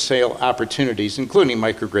turbine sale opportunities, including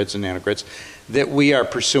microgrids and nanogrids, that we are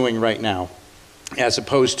pursuing right now, as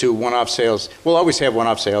opposed to one-off sales. We'll always have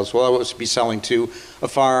one-off sales. We'll always be selling to a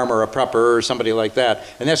farm or a prepper or somebody like that,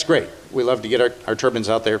 and that's great. We love to get our turbines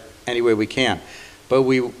out there any way we can. But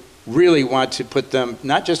we really want to put them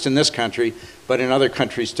not just in this country, but in other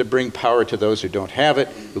countries, to bring power to those who don't have it,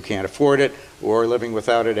 who can't afford it, or living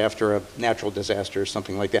without it after a natural disaster or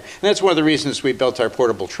something like that. And that's one of the reasons we built our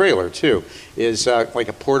portable trailer too, is like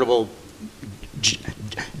a portable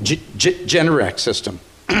Generac system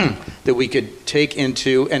that we could take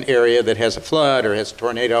into an area that has a flood or has a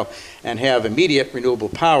tornado and have immediate renewable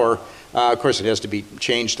power. Of course, it has to be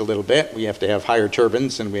changed a little bit. We have to have higher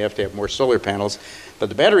turbines, and we have to have more solar panels. But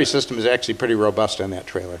the battery system is actually pretty robust on that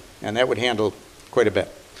trailer, and that would handle quite a bit.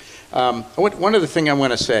 One other thing I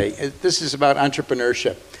want to say, this is about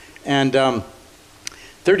entrepreneurship. And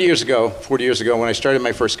 30 years ago, 40 years ago, when I started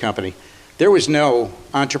my first company, there was no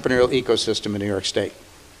entrepreneurial ecosystem in New York State.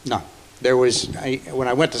 None. There was, when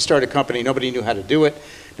I went to start a company, nobody knew how to do it.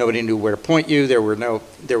 Nobody knew where to point you. There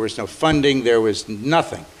was no funding. There was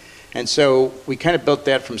nothing. And so we kind of built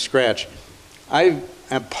that from scratch. I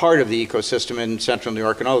am part of the ecosystem in Central New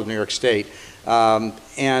York and all of New York State.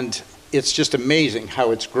 And it's just amazing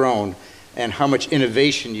how it's grown and how much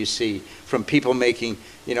innovation you see from people making,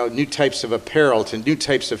 new types of apparel, to new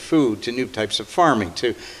types of food, to new types of farming,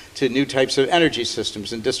 to new types of energy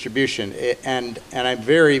systems and distribution. And I'm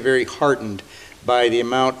very, very heartened by the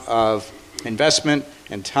amount of investment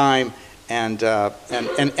and time and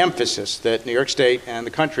emphasis that New York State and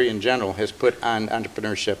the country in general has put on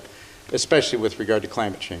entrepreneurship, especially with regard to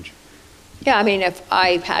climate change. Yeah, I mean, if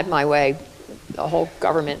I had my way, the whole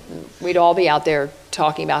government, we'd all be out there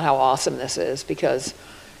talking about how awesome this is, because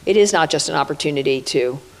it is not just an opportunity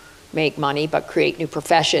to make money, but create new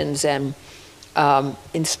professions and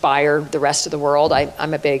inspire the rest of the world. I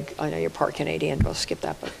know you're part Canadian, we'll skip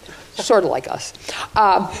that, but sort of like us.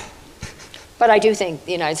 But I do think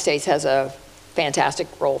the United States has a fantastic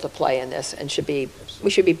role to play in this, and we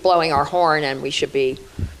should be blowing our horn, and we should be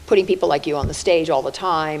putting people like you on the stage all the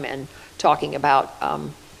time and talking about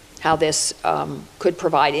how this could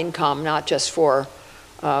provide income, not just for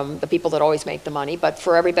the people that always make the money, but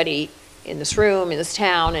for everybody in this room, in this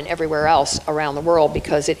town, and everywhere else around the world,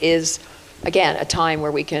 because it is, again, a time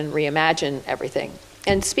where we can reimagine everything.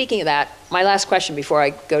 And speaking of that, my last question before I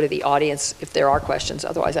go to the audience, if there are questions,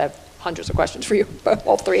 otherwise I have hundreds of questions for you,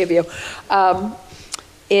 all three of you,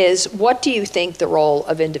 is what do you think the role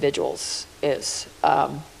of individuals is?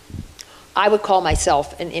 I would call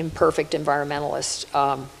myself an imperfect environmentalist,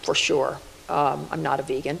 for sure. I'm not a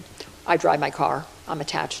vegan. I drive my car. I'm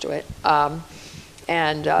attached to it.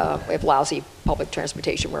 And we have lousy public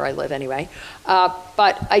transportation where I live anyway.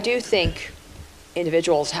 But I do think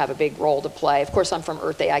individuals have a big role to play. Of course, I'm from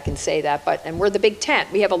Earth Day, I can say that, and we're the big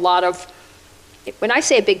tent. We have a lot of, when I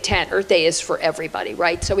say a big tent, Earth Day is for everybody,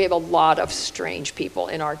 right? So we have a lot of strange people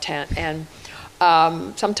in our tent, and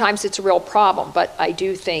sometimes it's a real problem, but I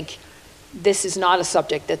do think this is not a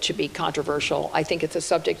subject that should be controversial. I think it's a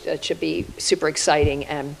subject that should be super exciting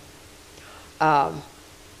and,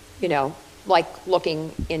 you know, like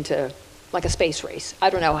looking into like a space race. I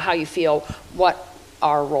don't know how you feel, what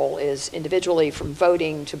our role is individually, from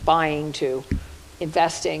voting to buying to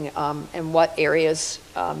investing, and what areas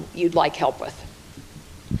you'd like help with.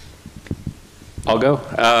 I'll go.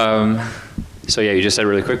 So yeah, you just said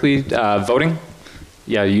really quickly, voting.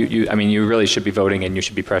 Yeah, I mean, you really should be voting, and you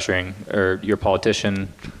should be pressuring your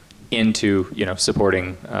politician into, you know,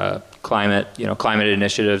 supporting climate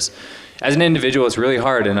initiatives. As an individual, it's really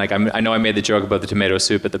hard, and like I know I made the joke about the tomato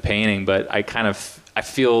soup at the painting, but I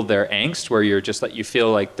feel their angst, where you're just like, you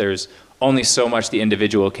feel like there's only so much the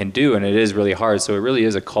individual can do, and it is really hard. So it really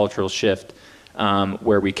is a cultural shift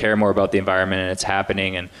where we care more about the environment, and it's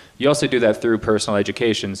happening. And you also do that through personal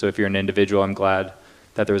education. So if you're an individual, I'm glad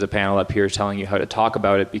that there was a panel up here telling you how to talk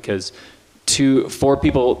about it, because for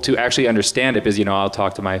people to actually understand it, because, you know, I'll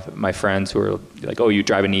talk to my friends who are like, oh, you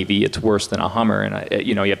drive an EV, it's worse than a Hummer, and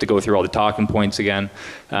you know, you have to go through all the talking points again.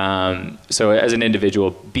 So as an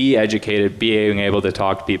individual, be educated, being able to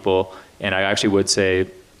talk to people, and I actually would say,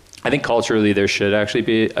 I think culturally there should actually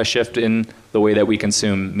be a shift in the way that we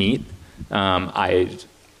consume meat.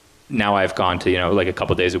 Now I've gone to, you know, like a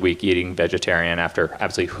couple days a week eating vegetarian after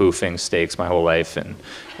absolutely hoofing steaks my whole life, and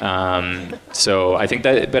so I think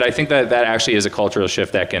that actually is a cultural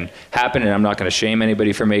shift that can happen, and I'm not going to shame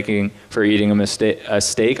anybody for eating a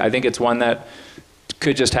steak. I think it's one that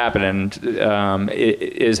could just happen, and it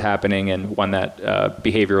is happening, and one that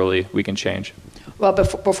behaviorally we can change. Well,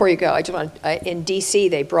 before you go, I just want in DC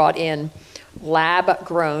they brought in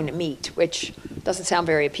lab-grown meat, which doesn't sound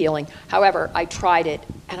very appealing. However, I tried it,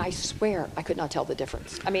 and I swear I could not tell the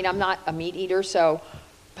difference. I mean, I'm not a meat eater,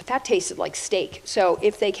 but that tasted like steak. So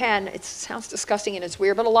if they can, it sounds disgusting and it's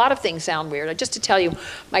weird, but a lot of things sound weird. Just to tell you,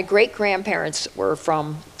 my great-grandparents were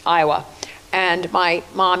from Iowa, and my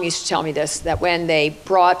mom used to tell me this, that when they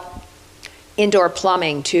brought indoor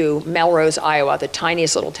plumbing to Melrose, Iowa, the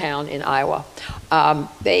tiniest little town in Iowa,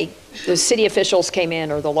 the city officials came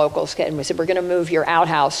in, or the locals came, and we said, we're going to move your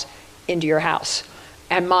outhouse into your house.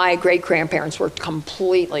 And my great-grandparents were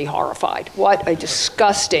completely horrified. What a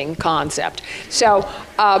disgusting concept. So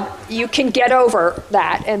you can get over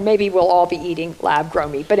that, and maybe we'll all be eating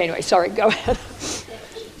lab-grown meat. But anyway, sorry, go ahead.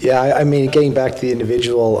 Yeah, I mean, getting back to the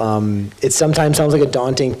individual, it sometimes sounds like a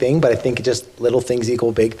daunting thing, but I think just little things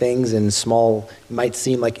equal big things, and small might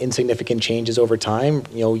seem like insignificant changes over time,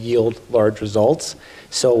 you know, yield large results.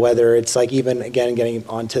 So whether it's like, even again, getting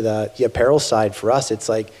onto the apparel side, for us, it's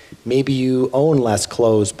like maybe you own less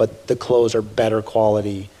clothes, but the clothes are better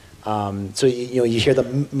quality. So you hear the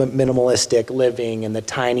minimalistic living and the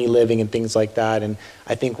tiny living and things like that, and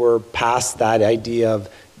I think we're past that idea of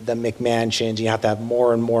the McMansions. You have to have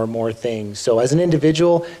more and more and more things. So as an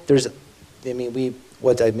individual, we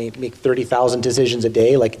make 30,000 decisions a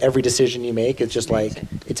day. Like every decision you make, it's just like,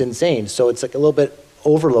 it's insane. So it's like a little bit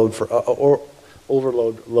overload for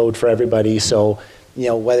everybody. So, you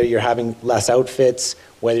know, whether you're having less outfits,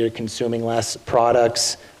 whether you're consuming less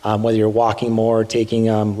products, whether you're walking more, taking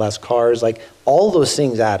less cars, like all those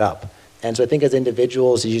things add up. And so I think as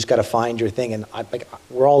individuals, you just got to find your thing. And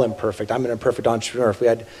we're all imperfect. I'm an imperfect entrepreneur. If we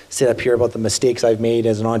had to sit up here about the mistakes I've made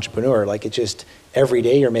as an entrepreneur, like it's just every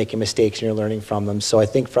day you're making mistakes and you're learning from them. So I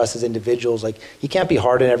think for us as individuals, like you can't be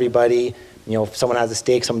hard on everybody. You know, if someone has a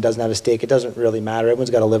stake, someone doesn't have a stake, it doesn't really matter.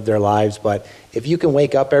 Everyone's got to live their lives. But if you can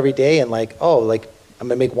wake up every day and like, oh, like I'm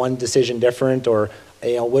going to make one decision different, or,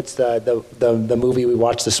 you know, what's the movie we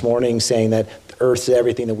watched this morning saying that Earth is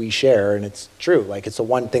everything that we share, and it's true. Like it's the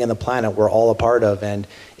one thing on the planet we're all a part of, and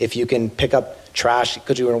if you can pick up trash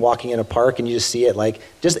because you were walking in a park and you just see it, like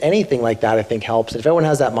just anything like that, I think helps. And if everyone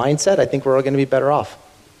has that mindset, I think we're all going to be better off.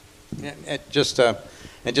 Yeah, and just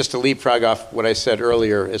to leapfrog off what I said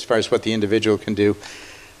earlier, as far as what the individual can do,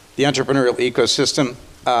 the entrepreneurial ecosystem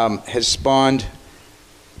has spawned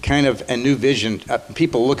kind of a new vision.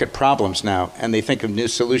 People look at problems now and they think of new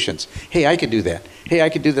solutions. Hey, I could do that. Hey, I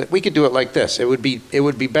could do that. We could do it like this. It would be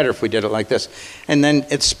better if we did it like this. And then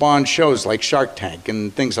it spawned shows like Shark Tank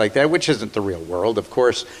and things like that, which isn't the real world. Of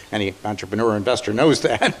course, any entrepreneur or investor knows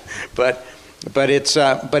that. but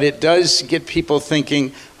it does get people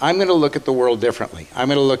thinking, I'm going to look at the world differently. I'm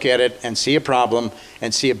going to look at it and see a problem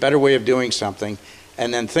and see a better way of doing something,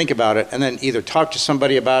 and then think about it, and then either talk to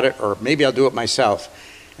somebody about it, or maybe I'll do it myself.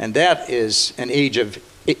 And that is an age of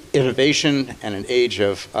innovation and an age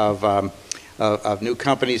of new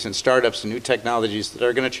companies and startups and new technologies that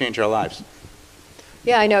are going to change our lives.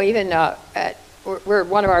 Yeah, I know. Even we're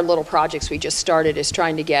one of our little projects we just started is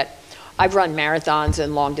trying to get. I've run marathons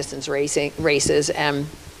and long distance races, and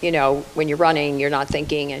you know, when you're running, you're not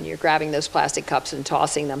thinking, and you're grabbing those plastic cups and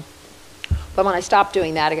tossing them. But when I stopped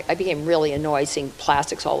doing that, I became really annoyed seeing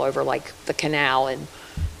plastics all over, like the canal in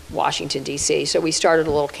Washington, D.C. So we started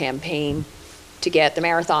a little campaign to get the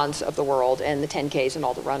marathons of the world and the 10Ks and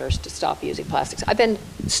all the runners to stop using plastics.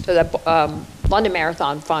 The London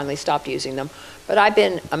Marathon finally stopped using them, but I've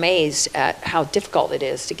been amazed at how difficult it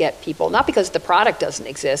is to get people, not because the product doesn't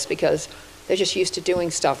exist, because they're just used to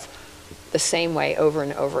doing stuff the same way over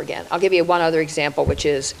and over again. I'll give you one other example, which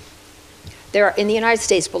is there are, in the United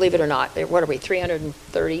States, believe it or not, what are we,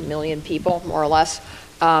 330 million people, more or less?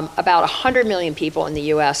 About 100 million people in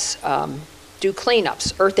the US do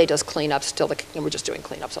cleanups. Earth Day does cleanups and we're just doing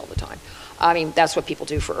cleanups all the time. I mean, that's what people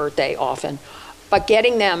do for Earth Day often. But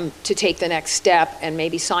getting them to take the next step and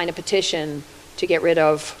maybe sign a petition to get rid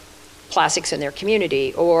of plastics in their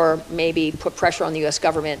community, or maybe put pressure on the US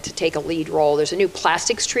government to take a lead role. There's a new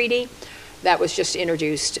plastics treaty that was just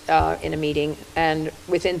introduced in a meeting, and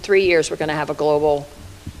within 3 years we're gonna have a global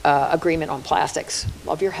agreement on plastics.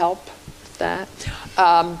 Love your help with that.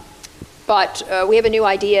 But we have a new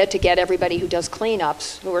idea to get everybody who does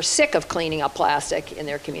cleanups, who are sick of cleaning up plastic in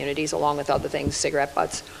their communities, along with other things, cigarette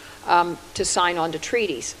butts, to sign on to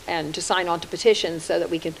treaties and to sign on to petitions so that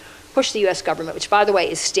we can push the US government, which by the way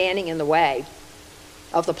is standing in the way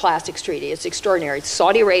of the plastics treaty. It's extraordinary. It's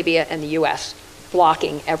Saudi Arabia and the US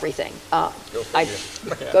blocking everything. Go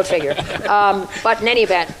figure. But in any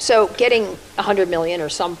event, so getting 100 million or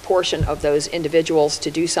some portion of those individuals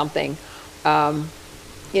to do something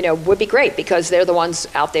you know, would be great, because they're the ones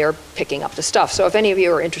out there picking up the stuff. So if any of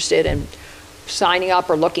you are interested in signing up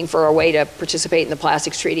or looking for a way to participate in the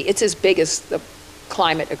plastics treaty, it's as big as the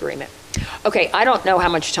climate agreement. Okay, I don't know how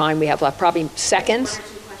much time we have left, probably seconds.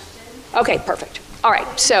 Okay, perfect. All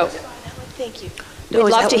right, so thank you. We'd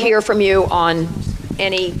love to hear from you on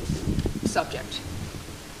any subject,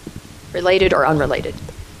 related or unrelated.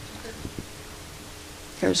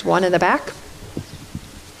 There's one in the back.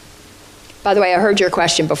 By the way, I heard your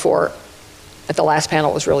question before at the last panel.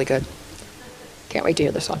 It was really good. Can't wait to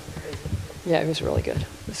hear this one. Yeah, it was really good,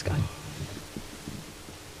 this guy.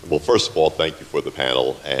 Well, first of all, thank you for the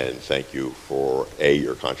panel, and thank you for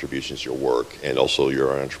your contributions, your work, and also your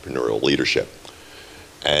entrepreneurial leadership.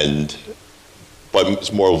 But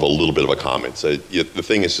it's more of a little bit of a comment. So the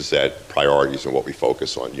thing is that priorities and what we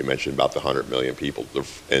focus on. You mentioned about the 100 million people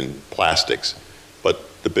in plastics, but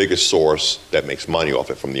the biggest source that makes money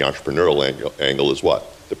off it from the entrepreneurial angle is what?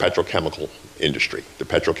 The petrochemical industry, the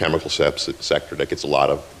petrochemical sector that gets a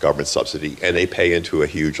lot of government subsidy, and they pay into a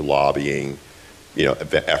huge lobbying, you know,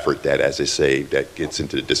 effort that, as they say, that gets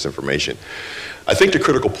into the disinformation. I think the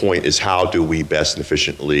critical point is how do we best and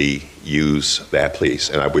efficiently use that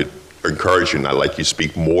piece? And I would encourage you, and I'd like you to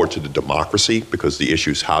speak more to the democracy, because the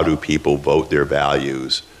issue is how do people vote their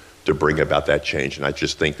values to bring about that change. And I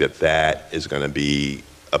just think that that is going to be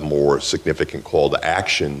a more significant call to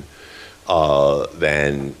action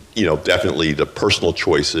than, you know, definitely the personal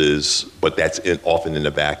choices, but that's often in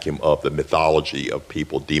the vacuum of the mythology of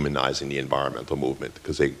people demonizing the environmental movement,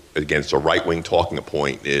 because they, again, it's a right-wing talking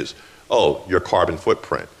point is, oh, your carbon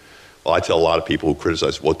footprint. Well, I tell a lot of people who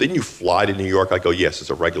criticize, well, didn't you fly to New York? I go, yes,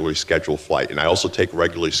 it's a regularly scheduled flight. And I also take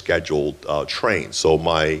regularly scheduled trains. So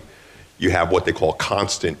you have what they call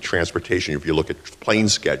constant transportation. If you look at plane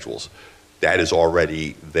schedules, that is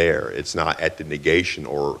already there. It's not at the negation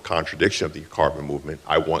or contradiction of the carbon movement.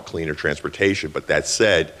 I want cleaner transportation. But that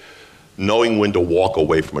said, knowing when to walk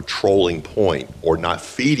away from a trolling point or not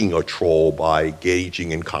feeding a troll by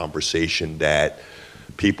engaging in conversation that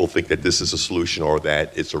people think that this is a solution or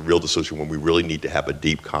that it's a real solution, when we really need to have a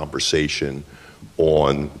deep conversation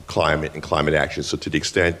on climate and climate action. So to the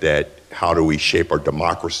extent that how do we shape our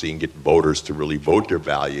democracy and get voters to really vote their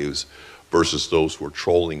values versus those who are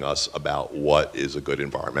trolling us about what is a good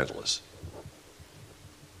environmentalist.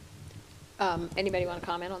 Anybody want to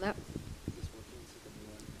comment on that?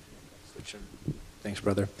 Thanks,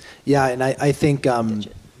 brother. Yeah, and I think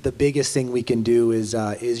the biggest thing we can do is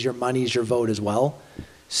your money's your vote as well.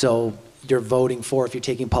 So you're voting for if you're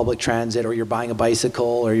taking public transit or you're buying a bicycle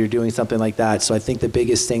or you're doing something like that. So I think the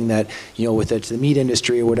biggest thing that, you know, with the meat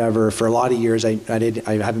industry or whatever, for a lot of years, I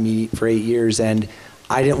haven't meat for 8 years, and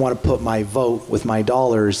I didn't want to put my vote with my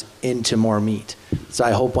dollars into more meat. So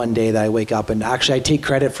I hope one day that I wake up, and actually I take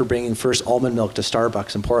credit for bringing first almond milk to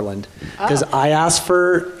Starbucks in Portland, because I asked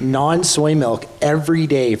for non-soy milk every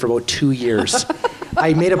day for about 2 years.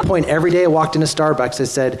 I made a point every day I walked into Starbucks, I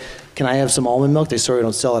said, can I have some almond milk? They sorry, we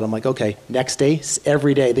don't sell it. I'm like, okay. Next day,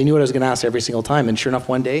 every day. They knew what I was going to ask every single time, and sure enough,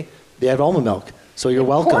 one day, they had almond milk. So you're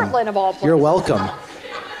welcome. Portland of all places. You're welcome.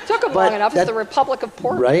 Took them long enough. It's the Republic of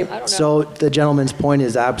Portland. Right? I don't know. So the gentleman's point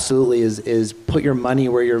is absolutely is put your money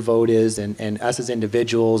where your vote is, and us as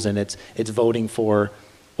individuals, and it's voting for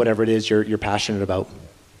whatever it is you're passionate about.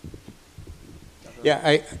 Yeah,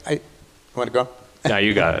 I want to go? No,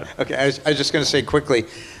 you got it. Okay, I was just going to say quickly,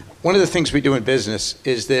 one of the things we do in business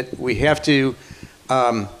is that we have to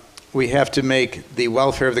make the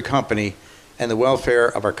welfare of the company and the welfare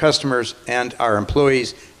of our customers and our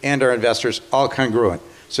employees and our investors all congruent,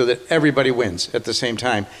 so that everybody wins at the same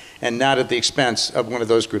time and not at the expense of one of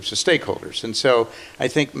those groups of stakeholders. And so I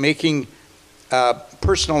think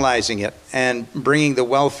personalizing it and bringing the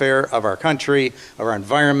welfare of our country, of our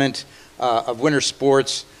environment, of winter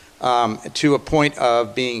sports, to a point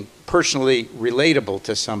of being personally relatable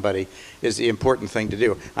to somebody is the important thing to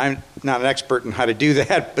do. I'm not an expert in how to do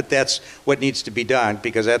that, but that's what needs to be done,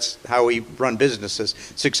 because that's how we run businesses.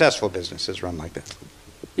 Successful businesses run like that.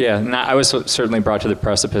 Yeah, and I was certainly brought to the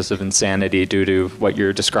precipice of insanity due to what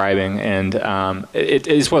you're describing, and it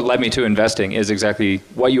is what led me to investing, is exactly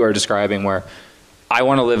what you are describing, where I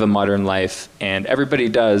want to live a modern life, and everybody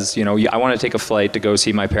does. You know, I want to take a flight to go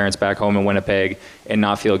see my parents back home in Winnipeg and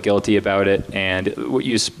not feel guilty about it. And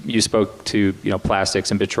you spoke to, you know, plastics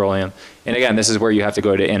and petroleum, and again, this is where you have to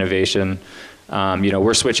go to innovation. You know,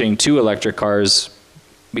 we're switching to electric cars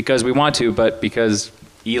because we want to, but because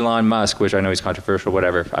Elon Musk, which I know he's controversial,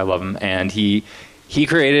 whatever, I love him, and he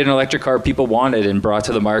created an electric car people wanted and brought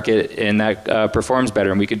to the market, and that performs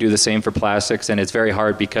better. And we could do the same for plastics, and it's very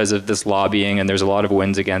hard because of this lobbying, and there's a lot of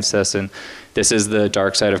winds against us. And this is the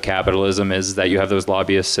dark side of capitalism, is that you have those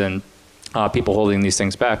lobbyists and people holding these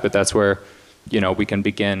things back. But that's where, you know, we can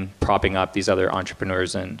begin propping up these other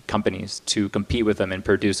entrepreneurs and companies to compete with them and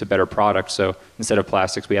produce a better product. So instead of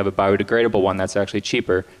plastics, we have a biodegradable one that's actually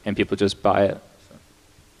cheaper, and people just buy it.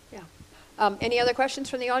 So. Yeah. Any other questions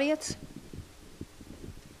from the audience?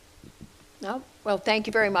 No? Well, thank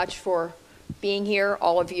you very much for being here,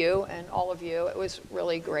 all of you and all of you. It was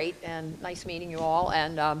really great and nice meeting you all.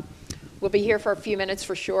 And we'll be here for a few minutes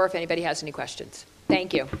for sure if anybody has any questions.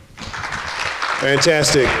 Thank you.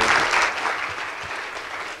 Fantastic.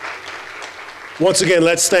 Once again,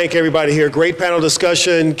 let's thank everybody here. Great panel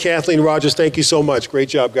discussion. Kathleen Rogers, thank you so much. Great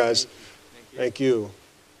job, guys. Thank you.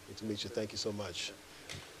 Good to meet you. Thank you so much.